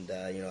 And,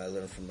 I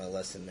learned from my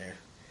lesson there.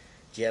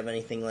 Do you have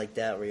anything like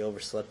that where you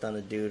overslept on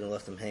a dude and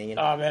left him hanging?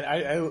 Oh,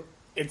 man,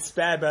 it's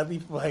bad, but I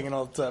leave people hanging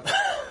all the time.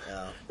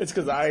 It's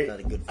because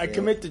I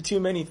commit to too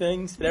many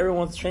things, and everyone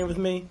wants to train with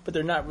me, but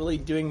they're not really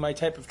doing my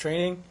type of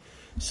training.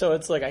 So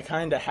it's like I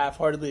kind of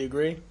half-heartedly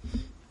agree.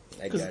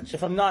 Because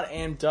if I'm not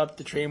amped up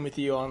to train with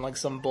you on like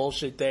some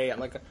bullshit day,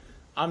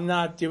 I'm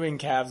not doing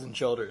calves and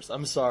shoulders.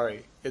 I'm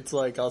sorry. It's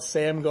like I'll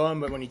say I'm going,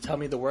 but when you tell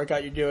me the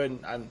workout you're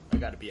doing, I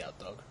got to be out,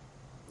 dog.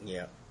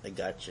 Yeah, I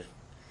got you.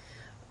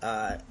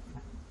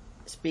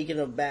 Speaking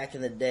of back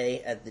in the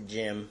day at the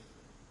gym,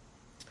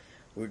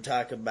 we were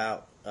talking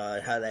about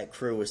how that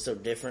crew was so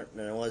different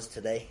than it was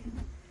today.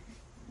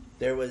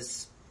 There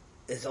was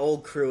this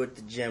old crew at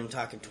the gym,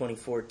 talking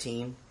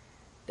 2014,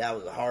 that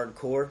was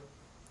hardcore.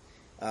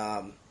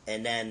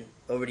 And then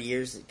over the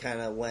years, it kind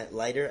of went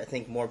lighter. I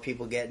think more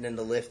people getting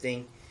into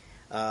lifting,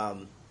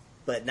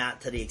 but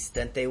not to the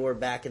extent they were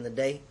back in the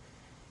day.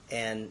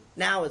 And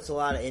now it's a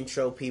lot of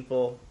intro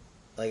people.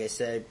 Like I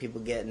said, people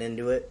getting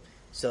into it.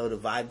 So the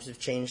vibes have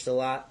changed a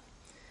lot.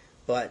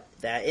 But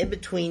that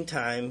in-between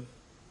time,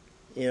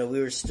 we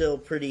were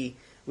still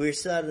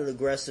an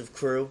aggressive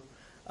crew,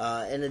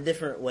 in a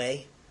different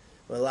way.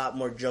 With a lot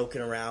more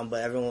joking around,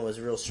 but everyone was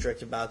real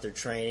strict about their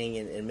training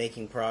and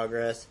making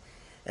progress.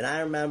 And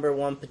I remember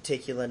one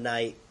particular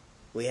night,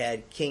 we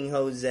had King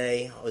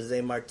Jose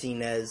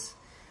Martinez,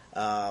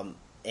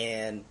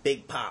 and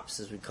Big Pops,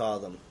 as we call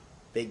them.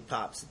 Big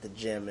Pops at the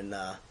gym. And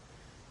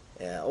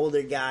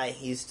older guy,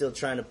 he's still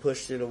trying to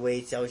push through the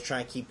weights. I was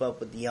trying to keep up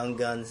with the young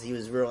guns. He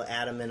was real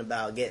adamant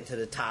about getting to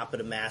the top of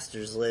the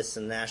Masters list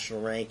and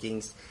national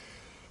rankings.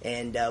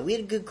 And we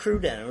had a good crew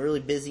then,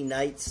 really busy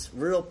nights,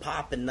 real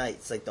poppin'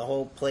 nights. Like the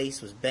whole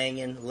place was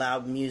banging,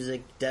 loud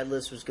music,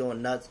 deadlifts was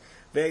going nuts.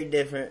 Very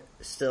different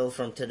still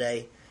from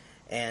today.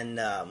 And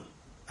I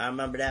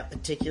remember that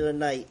particular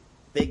night,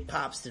 Big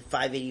Pops did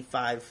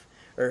 585,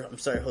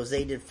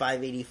 Jose did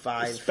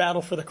 585. It's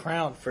battle for the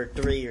crown. For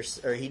 3,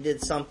 or he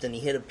did something, he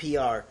hit a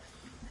PR.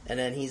 And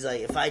then he's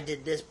like, if I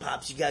did this,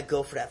 Pops, you gotta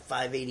go for that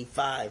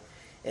 585.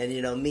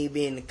 And, me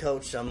being the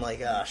coach, I'm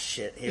like, oh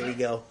shit, here we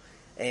go.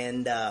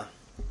 And,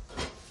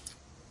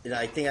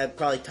 I think I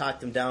probably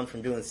talked him down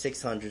from doing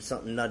 600,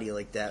 something nutty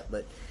like that.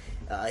 But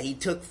he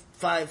took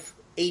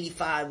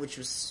 585, which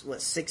was,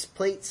 6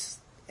 plates,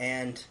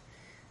 and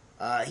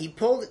he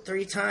pulled it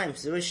 3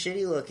 times. It was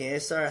shitty looking. I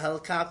started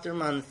helicopter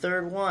him on the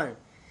 3rd one.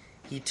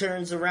 He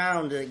turns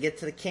around to get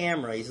to the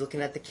camera. He's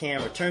looking at the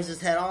camera. Turns his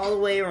head all the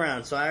way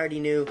around, so I already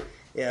knew,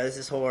 this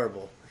is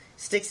horrible.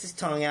 Sticks his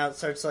tongue out,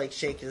 starts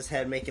shaking his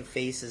head, making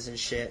faces and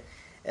shit.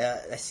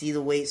 I see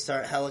the weight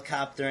start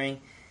helicoptering.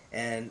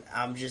 And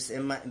I'm just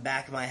in my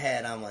back of my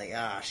head, I'm like,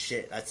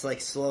 shit. It's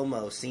like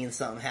slow-mo, seeing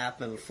something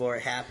happen before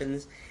it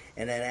happens.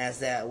 And then as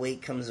that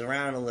weight comes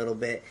around a little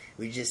bit,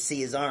 we just see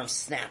his arm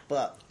snap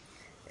up.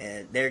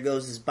 And there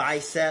goes his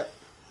bicep,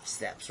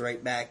 steps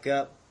right back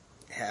up.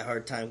 Had a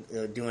hard time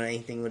doing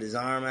anything with his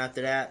arm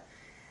after that.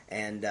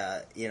 And,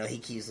 he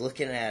keeps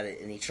looking at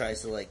it, and he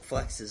tries to,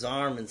 flex his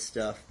arm and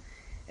stuff.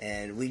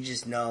 And we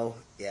just know,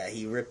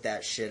 he ripped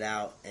that shit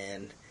out,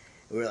 and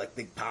we were like,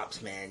 Big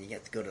Pops, man, you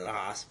have to go to the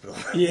hospital.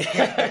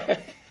 Yeah.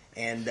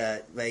 And,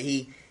 but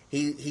he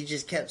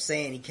just kept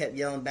saying, he kept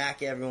yelling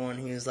back at everyone.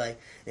 He was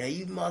like,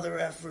 you mother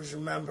effers,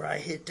 remember I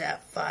hit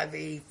that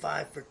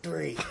 585 for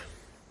 3.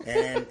 And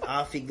then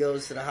off he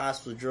goes to the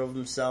hospital, drove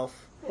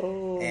himself.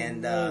 Oh,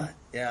 and, that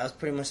was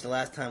pretty much the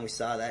last time we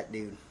saw that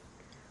dude.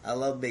 I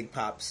love Big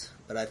Pops,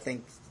 but I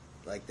think,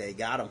 they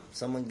got him.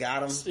 Someone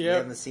got him. Yep. We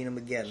haven't seen him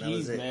again. That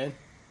was it. Man.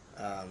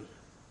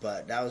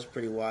 But that was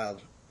pretty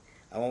wild.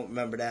 I won't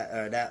remember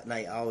that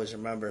night. I always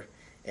remember.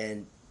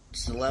 And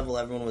just the level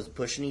everyone was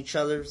pushing each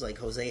other. It was like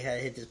Jose had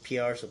to hit this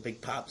PR, so Big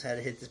Pops had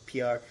to hit this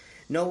PR.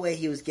 No way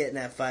he was getting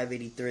that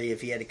 583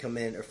 if he had to come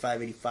in, or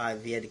 585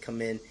 if he had to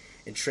come in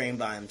and train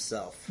by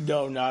himself.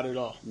 No, not at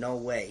all. No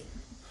way.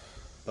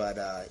 But,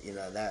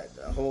 that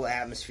the whole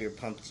atmosphere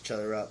pumped each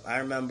other up. I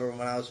remember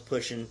when I was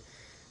pushing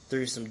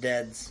threw some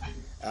deads.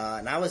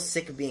 And I was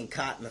sick of being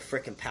caught in the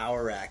frickin'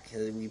 power rack.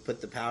 We put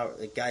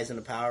the guys in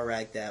the power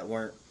rack that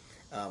weren't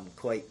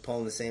quite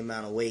pulling the same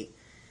amount of weight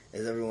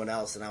as everyone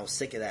else, and I was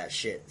sick of that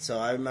shit. So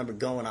I remember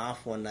going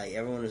off one night.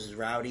 Everyone was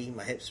rowdy.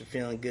 My hips were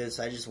feeling good,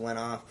 so I just went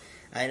off.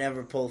 I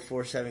never pulled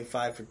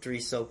 475 for 3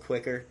 so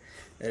quicker,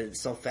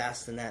 so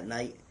fast in that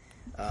night.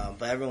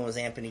 But everyone was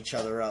amping each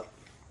other up.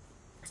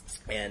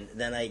 And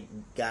then I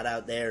got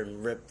out there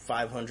and ripped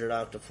 500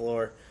 off the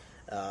floor.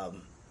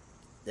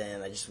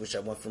 Then I just wish I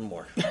went for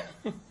more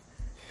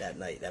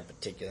that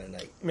particular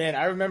night. Man,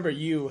 I remember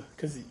you,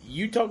 because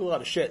you talk a lot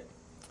of shit.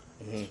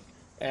 Mm-hmm.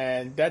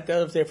 And that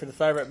deadlift day for the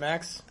 5 rep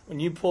max,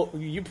 when you pulled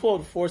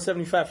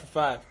 475 for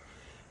 5,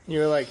 and you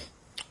were like,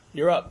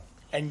 you're up.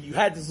 And you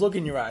had this look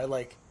in your eye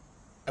like,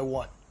 I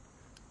won.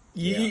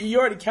 You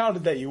already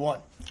counted that you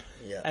won.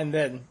 Yeah. And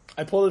then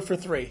I pulled it for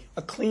 3,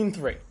 a clean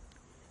 3.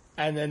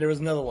 And then there was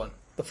another one.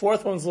 The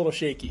 4th one's a little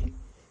shaky.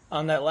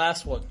 On that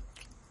last one,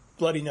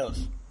 bloody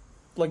nose.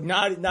 Like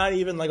not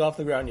even like off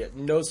the ground yet.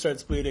 Nose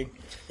starts bleeding.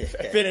 I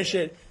finish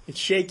it. It's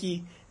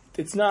shaky.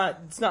 It's not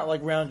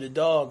like rounded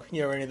dog,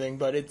 or anything,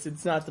 but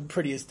it's not the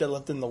prettiest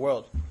deadlift in the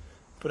world.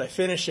 But I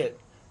finish it.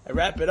 I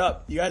wrap it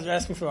up. You guys are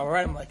asking for my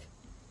right. I'm like,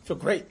 I feel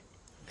great.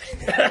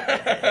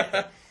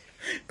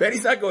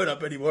 Betty's not going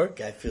up anymore.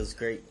 Guy feels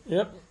great.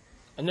 Yep.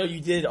 I know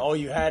you did all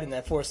you had in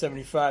that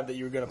 475 that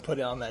you were going to put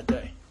it on that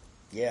day.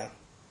 Yeah.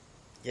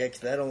 Yeah,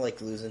 because I don't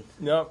like losing.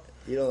 Nope.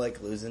 You don't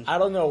like losing. I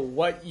don't know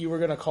what you were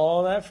going to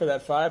call that for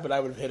that 5, but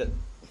I would have hit it.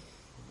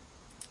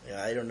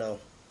 Yeah, I don't know.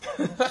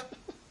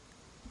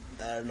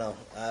 I don't know.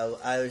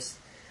 I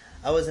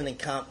wasn't in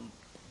comp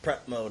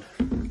prep mode.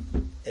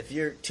 If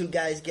you're 2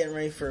 guys getting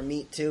ready for a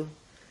meet too,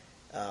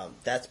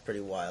 that's pretty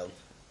wild.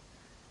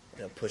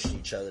 Pushing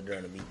each other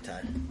during a meet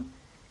time.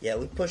 Yeah,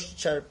 we pushed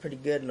each other pretty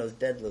good in those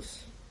deadlifts.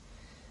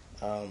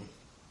 I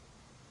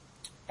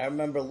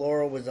remember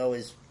Laurel was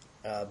always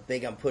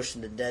big on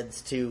pushing the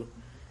deads too,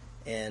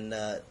 and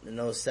in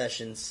those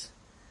sessions,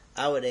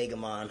 I would egg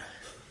him on.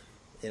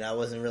 I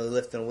wasn't really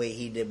lifting the weight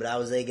he did, but I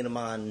was egging him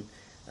on.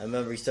 I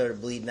remember he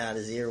started bleeding out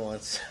his ear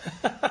once.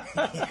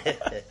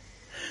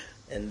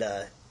 And,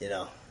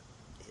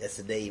 that's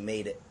the day he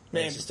made it.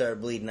 Man, you started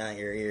bleeding out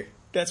your ear.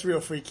 That's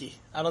real freaky.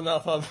 I don't know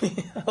if I'll be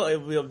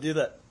able to do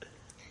that.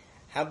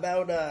 How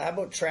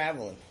about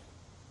traveling?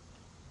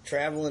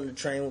 Traveling to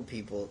train with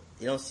people.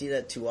 You don't see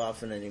that too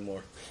often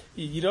anymore.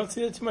 You don't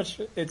see that too much.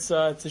 It's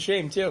a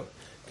shame too.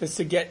 Because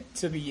to get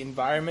to the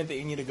environment that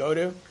you need to go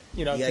to,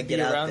 to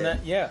be around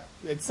that,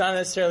 it's not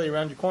necessarily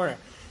around your corner.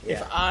 Yeah.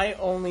 If I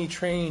only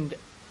trained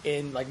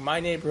in like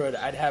my neighborhood,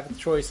 I'd have the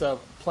choice of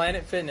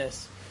Planet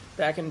Fitness.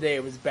 Back in the day,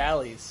 it was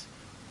Bally's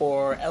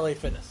or LA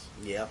Fitness.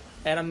 Yeah.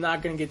 And I'm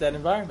not going to get that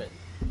environment.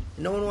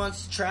 No one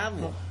wants to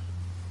travel,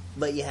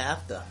 but you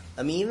have to.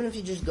 I mean, even if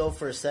you just go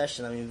for a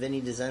session. I mean,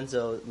 Vinny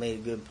DeZenzo made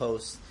a good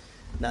post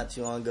not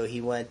too long ago.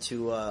 He went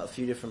to a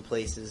few different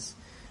places.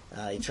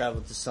 He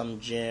traveled to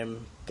some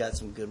gym, got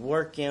some good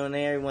work in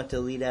there. He went to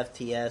Elite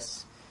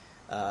FTS,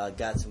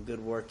 got some good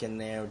work in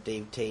there with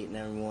Dave Tate and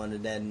everyone.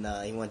 And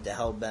then he went to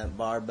Hellbent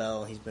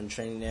Barbell. He's been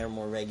training there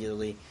more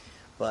regularly.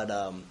 But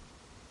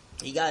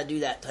you got to do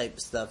that type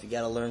of stuff. You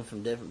got to learn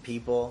from different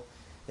people.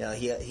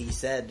 He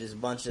said there's a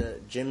bunch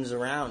of gyms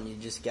around. You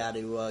just got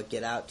to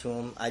get out to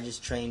them. I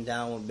just trained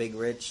down with Big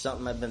Rich,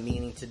 something I've been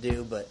meaning to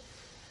do, but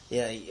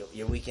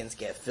your weekends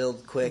get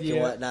filled quick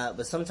and whatnot.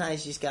 But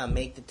sometimes you just got to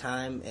make the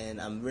time,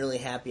 and I'm really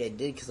happy I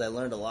did because I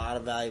learned a lot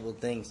of valuable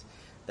things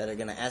that are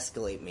going to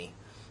escalate me.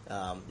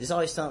 There's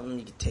always something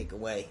you can take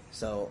away.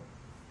 So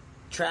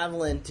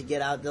traveling to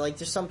get out there, like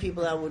there's some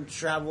people that would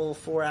travel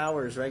 4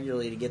 hours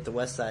regularly to get to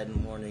West Side in the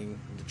morning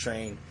to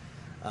train.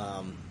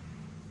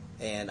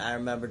 And I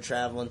remember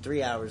traveling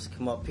 3 hours to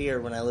come up here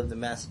when I lived in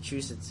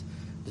Massachusetts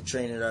to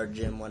train at our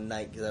gym one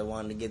night because I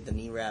wanted to get the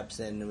knee wraps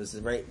in. It was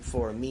right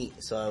before a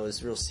meet, so I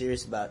was real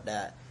serious about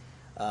that.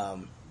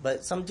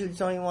 But some dudes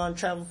don't even want to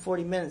travel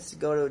 40 minutes to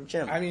go to a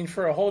gym. I mean,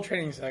 for a whole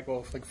training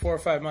cycle, like 4 or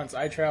 5 months,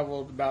 I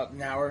traveled about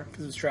an hour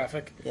because it was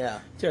traffic.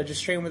 Yeah. To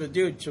just train with a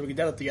dude so we could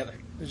deadlift together.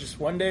 It was just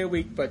 1 day a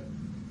week, but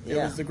it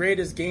was the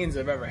greatest gains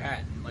I've ever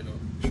had in like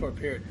a short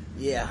period.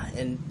 Yeah,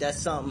 and that's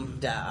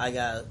something that I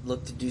gotta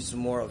look to do some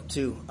more of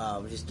too.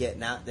 Just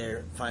getting out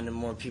there, finding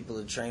more people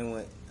to train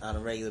with on a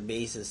regular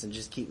basis, and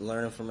just keep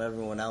learning from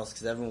everyone else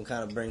because everyone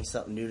kind of brings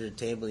something new to the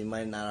table you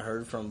might not have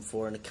heard from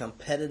before. And the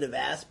competitive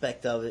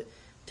aspect of it,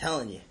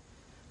 telling you,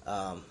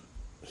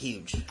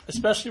 huge.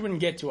 Especially when you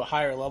get to a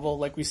higher level,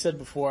 like we said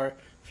before.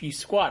 If you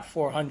squat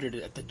 400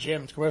 at the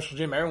gym, commercial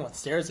gym, everyone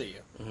stares at you.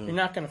 Mm-hmm. You're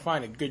not going to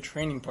find a good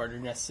training partner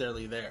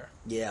necessarily there.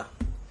 Yeah,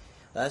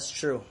 that's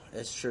true.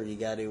 That's true. You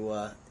got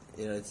to.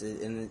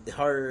 And the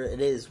harder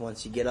it is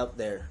once you get up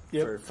there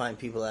to find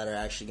people that are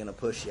actually going to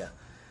push you.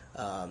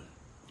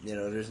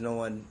 There's no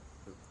one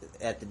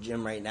at the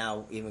gym right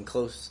now even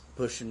close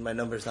pushing my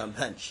numbers on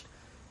bench.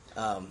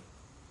 And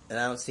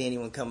I don't see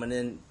anyone coming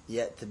in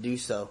yet to do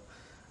so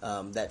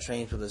that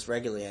trains with us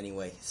regularly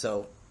anyway.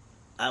 So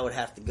I would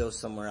have to go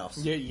somewhere else.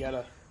 Yeah, you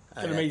gotta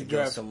make the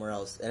drive somewhere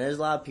else. And there's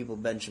a lot of people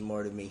benching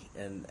more than me,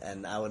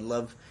 and I would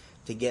love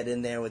to get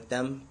in there with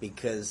them,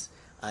 because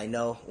I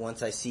know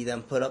once I see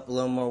them put up a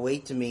little more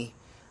weight to me,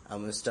 I'm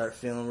going to start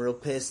feeling real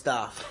pissed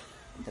off.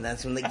 And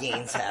that's when the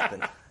gains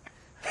happen.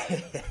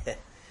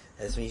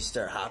 That's when you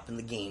start hopping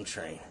the game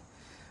train.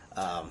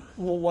 Well,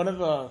 one of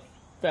the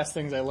best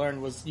things I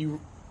learned was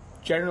you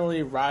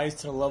generally rise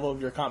to the level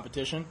of your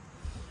competition.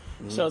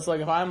 Mm-hmm. So it's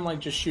like if I'm like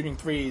just shooting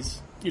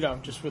threes,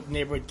 just with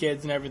neighborhood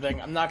kids and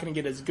everything, I'm not going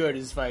to get as good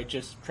as if I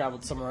just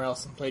traveled somewhere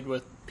else and played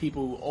with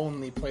people who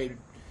only played.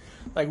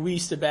 Like we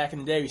used to back in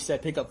the day, we used to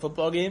pick up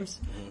football games,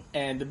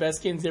 and the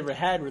best games they ever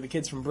had were the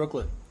kids from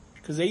Brooklyn,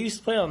 because they used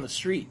to play on the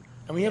street,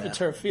 and we have a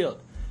turf field,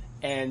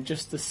 and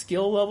just the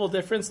skill level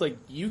difference, like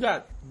you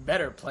got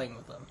better playing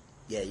with them.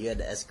 Yeah, you had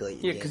to escalate.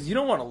 Yeah, because you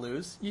don't want to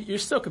lose. You're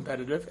still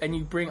competitive, and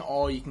you bring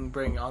all you can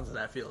bring onto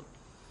that field.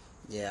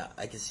 Yeah,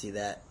 I can see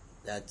that.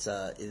 That's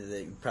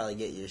you probably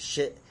get your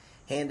shit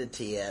handed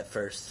to you at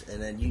first,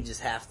 and then you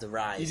just have to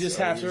rise. You just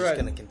have to rise. You're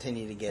just going to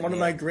continue to get one of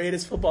my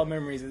greatest football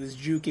memories is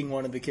juking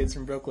one of the kids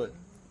from Brooklyn.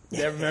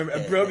 Yeah,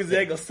 remember, broke his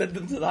ankle, sent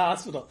him to the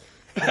hospital.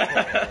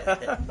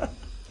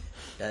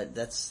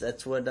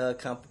 That's what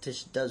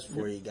competition does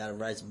for you. You got to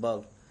rise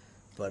above.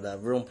 But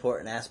real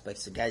important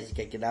aspects. So guys, you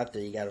got to get out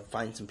there. You got to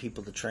find some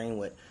people to train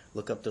with.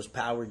 Look up those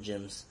power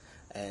gyms,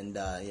 and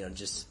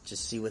just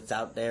see what's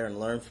out there and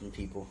learn from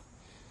people.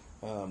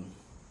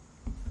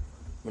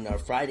 In our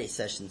Friday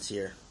sessions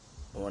here,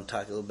 I want to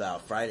talk a little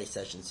about Friday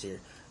sessions here.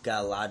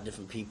 Got a lot of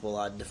different people, a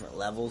lot of different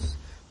levels,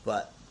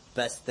 but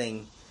best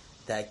thing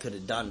that I could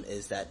have done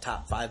is that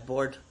top 5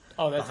 board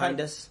behind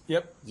us.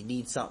 Yep. You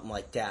need something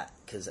like that,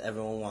 because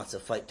everyone wants to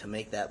fight to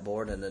make that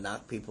board and to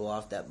knock people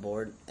off that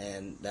board,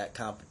 and that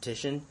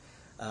competition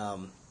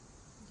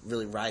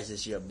really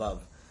rises you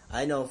above.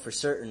 I know for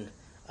certain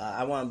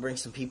I want to bring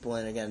some people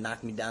in that are going to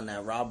knock me down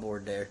that raw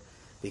board there,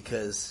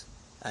 because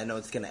I know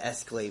it's going to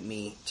escalate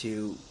me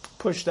to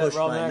push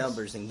my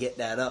numbers and get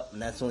that up,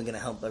 and that's only going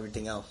to help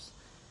everything else.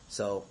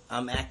 So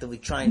I'm actively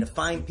trying to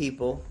find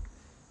people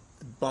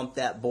to bump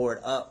that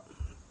board up.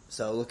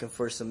 So looking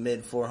for some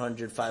mid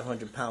 400,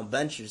 500 pound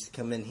benchers to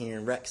come in here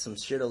and wreck some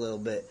shit a little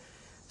bit.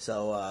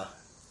 So,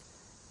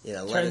 let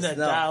us know. Turn that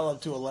dial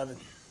up to 11.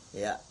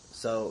 Yeah.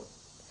 So,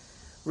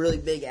 really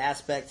big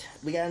aspect.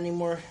 We got any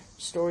more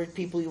story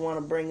people you want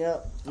to bring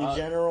up in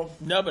general?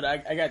 No, but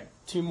I got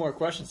 2 more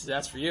questions to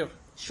ask for you.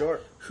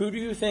 Sure. Who do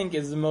you think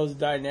is the most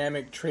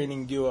dynamic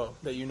training duo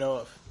that you know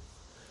of?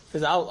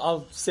 Because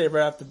I'll say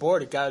right off the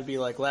board, it got to be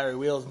like Larry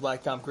Wheels and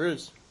Black Tom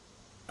Cruise.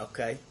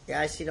 Okay. Yeah,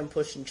 I see them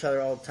pushing each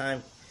other all the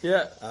time.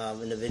 Yeah.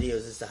 In the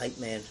videos, it's the hype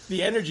man.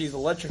 The energy is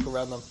electric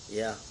around them.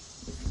 Yeah.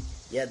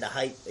 Yeah, the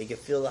hype. You can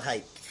feel the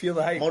hype. Feel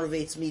the hype.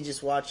 Motivates me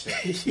just watching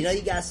it.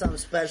 You got something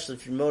special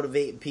if you're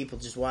motivating people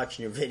just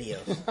watching your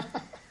videos.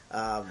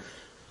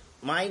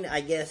 Mine,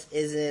 I guess,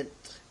 isn't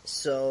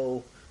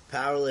so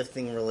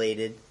powerlifting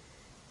related.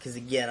 Because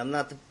again, I'm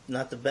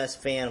not the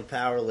best fan of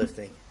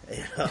powerlifting.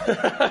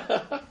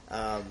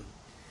 I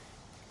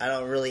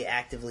don't really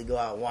actively go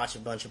out and watch a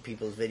bunch of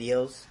people's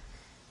videos.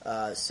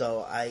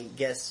 So I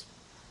guess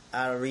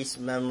out of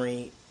recent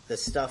memory, the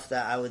stuff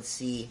that I would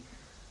see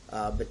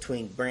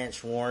between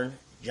Branch Warren,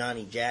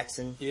 Johnny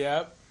Jackson,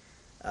 yep,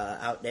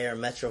 out there in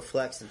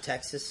Metroflex in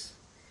Texas,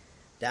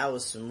 that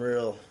was some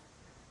real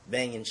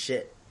banging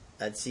shit.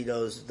 I'd see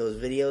those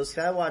videos.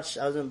 I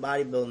was in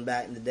bodybuilding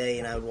back in the day,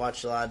 and I would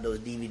watch a lot of those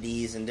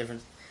DVDs and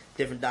different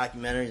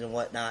documentaries and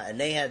whatnot. And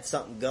they had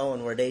something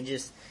going where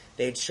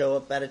they'd show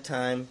up at a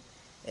time,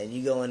 and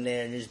you go in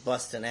there and you're just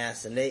busting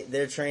ass. And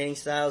their training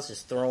styles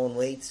just throwing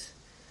weights.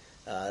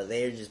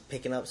 They're just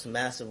picking up some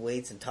massive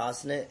weights and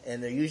tossing it.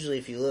 And they're usually,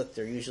 if you look,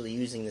 they're usually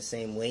using the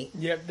same weight.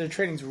 Yep, their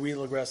training's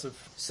real aggressive.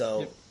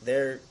 So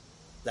they're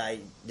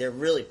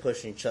really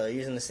pushing each other,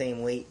 using the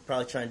same weight,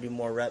 probably trying to do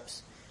more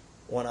reps.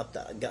 One up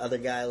the other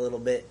guy a little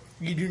bit.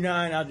 You do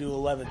 9, I'll do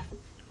 11.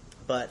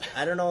 But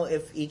I don't know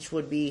if each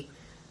would be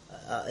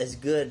as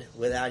good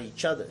without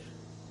each other.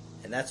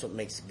 And that's what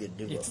makes a good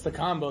duo. It's the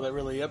combo that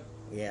really,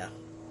 Yeah.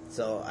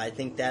 So I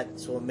think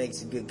that's what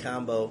makes a good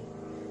combo.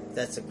 If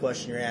that's the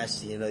question you're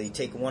asking. You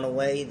take one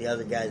away, the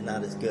other guy's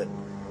not as good.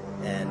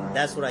 And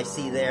that's what I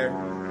see there.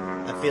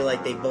 I feel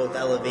like they both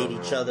elevate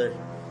each other.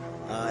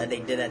 And they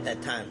did at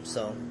that time.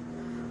 So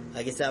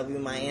I guess that would be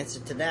my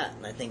answer to that.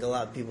 And I think a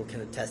lot of people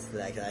can attest to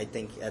that, because I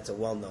think that's a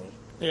well-known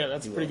Yeah,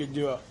 that's duo. A pretty good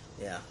duo.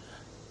 Yeah.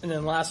 And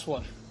then last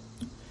one.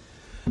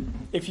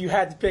 If you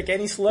had to pick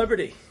any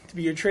celebrity to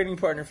be your training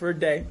partner for a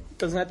day,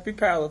 doesn't have to be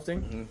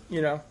powerlifting,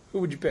 who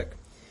would you pick?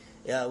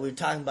 Yeah, we were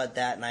talking about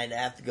that, and I'd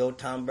have to go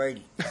Tom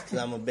Brady, because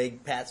I'm a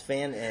big Pats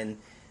fan, and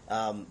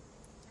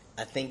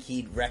I think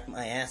he'd wreck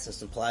my ass in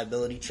some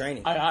pliability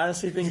training. I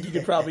honestly think you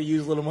could probably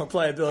use a little more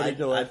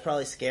pliability. I'd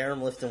probably scare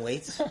him lifting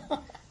weights,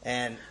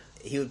 and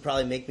he would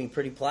probably make me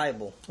pretty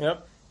pliable.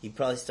 Yep. He'd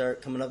probably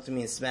start coming up to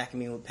me and smacking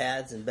me with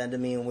pads and bending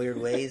me in weird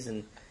ways,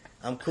 and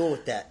I'm cool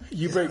with that.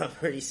 I'm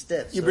pretty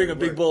stiff. You bring a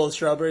big bowl of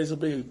strawberries,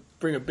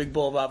 bring a big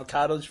bowl of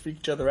avocados, freak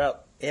each other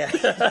out. Yeah.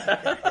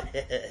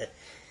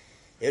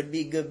 It would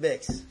be a good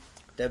mix.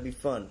 That'd be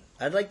fun.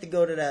 I'd like to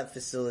go to that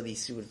facility,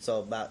 see what it's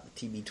all about,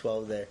 the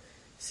TB12 there.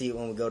 See it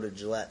when we go to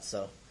Gillette.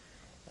 So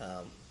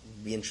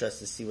Be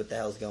interested to see what the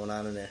hell's going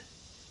on in there.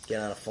 Get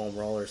on a foam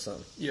roller or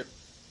something. Yep.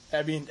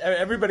 I mean,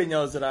 everybody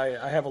knows that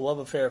I have a love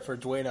affair for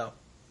Dwayne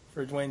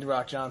The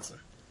Rock Johnson.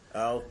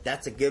 Oh,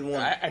 that's a good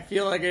one. I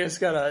feel like I just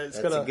gotta.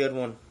 That's a good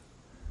one.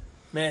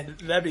 Man,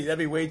 that'd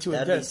be way too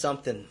intense. That'd be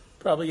something.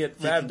 Probably get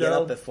wrapped get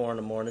up at 4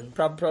 a.m.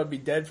 Probably be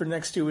dead for the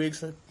next 2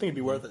 weeks. I think it'd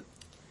be worth it.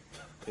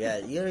 Yeah,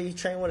 you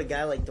train with a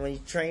guy like when you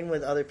train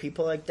with other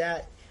people like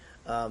that,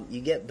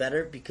 you get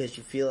better because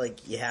you feel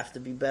like you have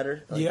to be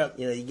better. Like,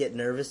 you get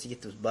nervous, you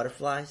get those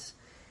butterflies,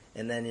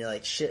 and then you're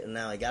like, shit,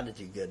 now I got to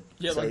do good.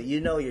 Yeah, so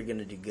you know you're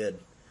gonna do good.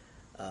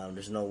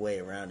 There's no way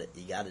around it.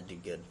 You got to do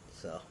good.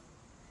 So,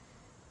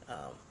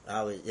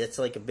 it's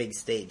like a big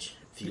stage.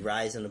 If you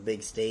rise on a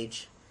big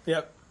stage,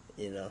 yep,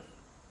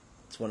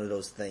 it's one of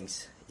those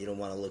things. You don't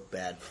want to look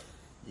bad.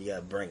 You got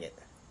to bring it.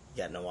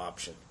 You got no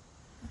option.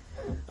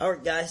 All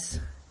right, guys.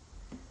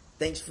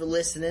 Thanks for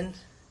listening.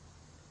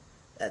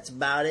 That's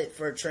about it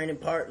for a training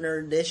partner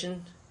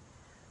edition.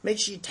 Make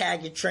sure you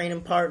tag your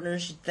training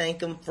partners. You thank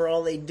them for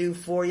all they do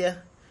for you.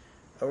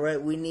 All right,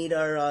 we need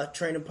our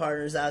training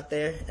partners out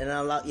there, and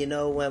I'll let you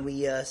know when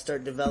we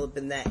start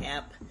developing that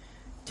app,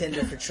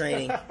 Tinder for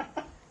Training,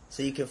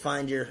 so you can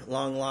find your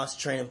long-lost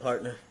training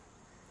partner.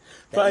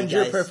 Find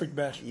your perfect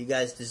match. You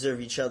guys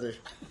deserve each other.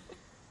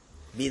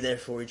 Be there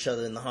for each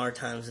other in the hard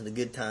times and the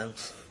good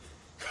times.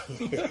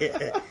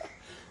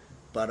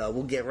 But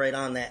we'll get right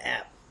on that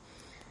app.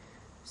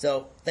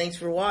 So, thanks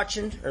for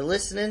watching or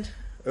listening,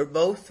 or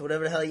both,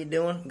 whatever the hell you're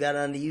doing. Got it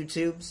on the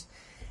YouTubes.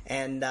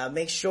 And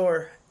make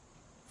sure,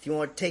 if you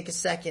want to take a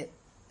second,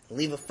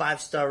 leave a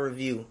 5-star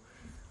review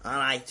on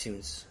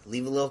iTunes.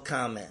 Leave a little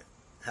comment.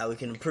 How we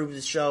can improve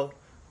the show,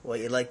 what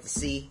you'd like to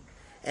see,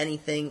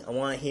 anything. I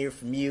want to hear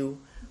from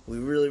you. We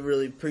really,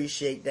 really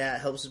appreciate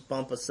that. Helps us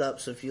bump us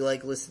up. So if you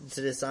like listening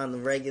to this on the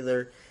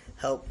regular,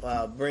 help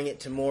bring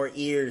it to more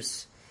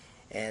ears.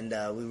 And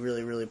we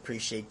really, really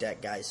appreciate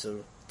that, guys. So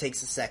it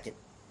takes a second.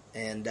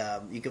 And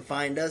you can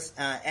find us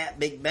at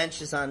Big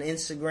Benches on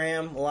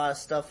Instagram. A lot of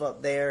stuff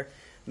up there.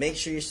 Make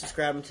sure you're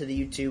subscribing to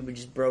the YouTube. We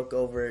just broke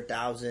over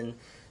 1,000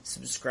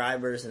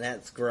 subscribers, and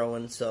that's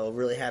growing. So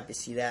really happy to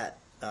see that.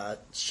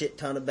 Shit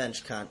ton of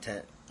bench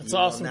content. That's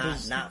awesome.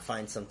 Not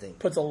find something.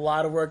 Puts a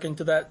lot of work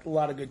into that. A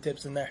lot of good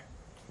tips in there.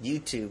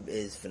 YouTube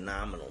is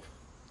phenomenal.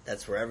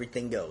 That's where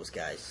everything goes,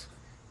 guys.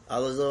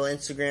 All those little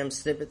Instagram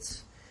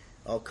snippets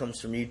all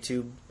comes from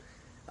YouTube.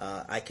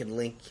 I can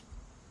link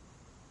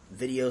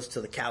videos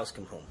till the cows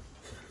come home.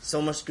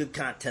 So much good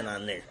content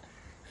on there.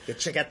 Go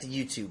check out the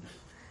YouTube.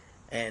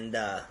 And,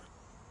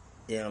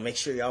 make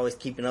sure you're always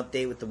keeping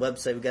update with the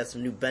website. We got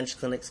some new bench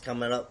clinics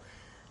coming up.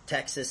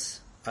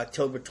 Texas,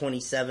 October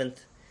 27th.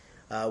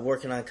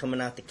 Working on coming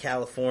out to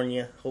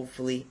California,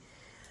 hopefully,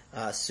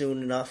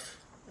 soon enough.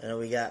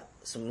 We got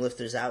some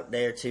lifters out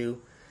there,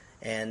 too.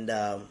 And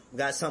we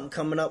got something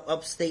coming up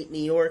upstate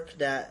New York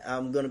that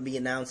I'm going to be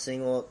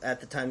announcing. Well, at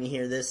the time you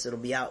hear this, it'll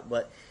be out.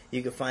 But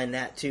you can find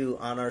that, too,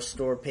 on our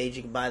store page.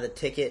 You can buy the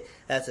ticket.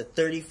 That's a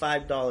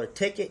 $35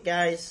 ticket,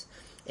 guys.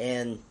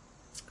 And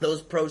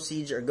those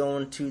proceeds are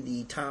going to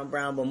the Tom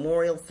Brown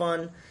Memorial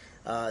Fund.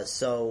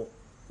 So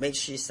make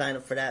sure you sign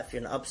up for that if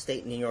you're in the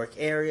upstate New York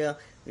area.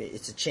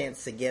 It's a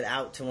chance to get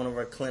out to one of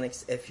our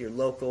clinics if you're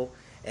local.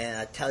 And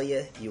I tell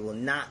you, you will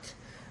not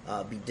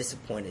be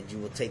disappointed. You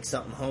will take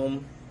something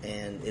home,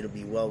 and it'll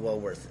be well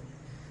worth it.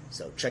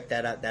 So check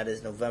that out. That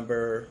is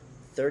November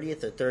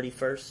 30th or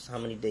 31st. How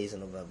many days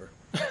in November?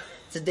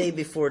 It's the day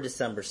before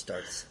December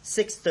starts.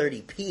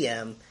 6:30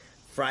 p.m.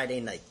 Friday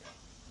night.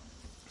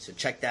 So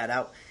check that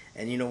out.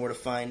 And you know where to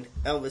find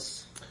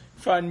Elvis.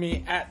 Find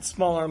me at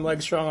Small Arm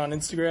Leg Strong on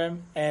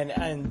Instagram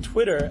and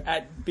Twitter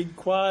at Big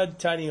Quad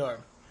Tiny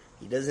Arm.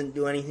 He doesn't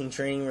do anything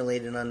training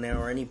related on there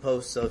or any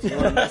posts, so if you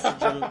want to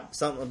message him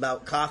something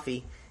about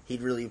coffee,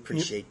 he'd really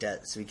appreciate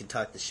that so we can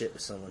talk the shit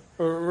with someone.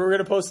 We're going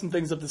to post some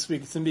things up this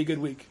week. It's going to be a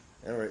good week.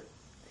 All right.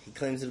 He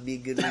claims it'll be a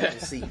good week. We'll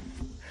see.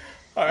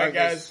 All right,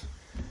 guys.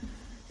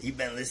 You've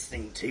been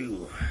listening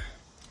to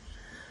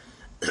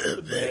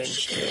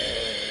Bench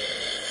Cast.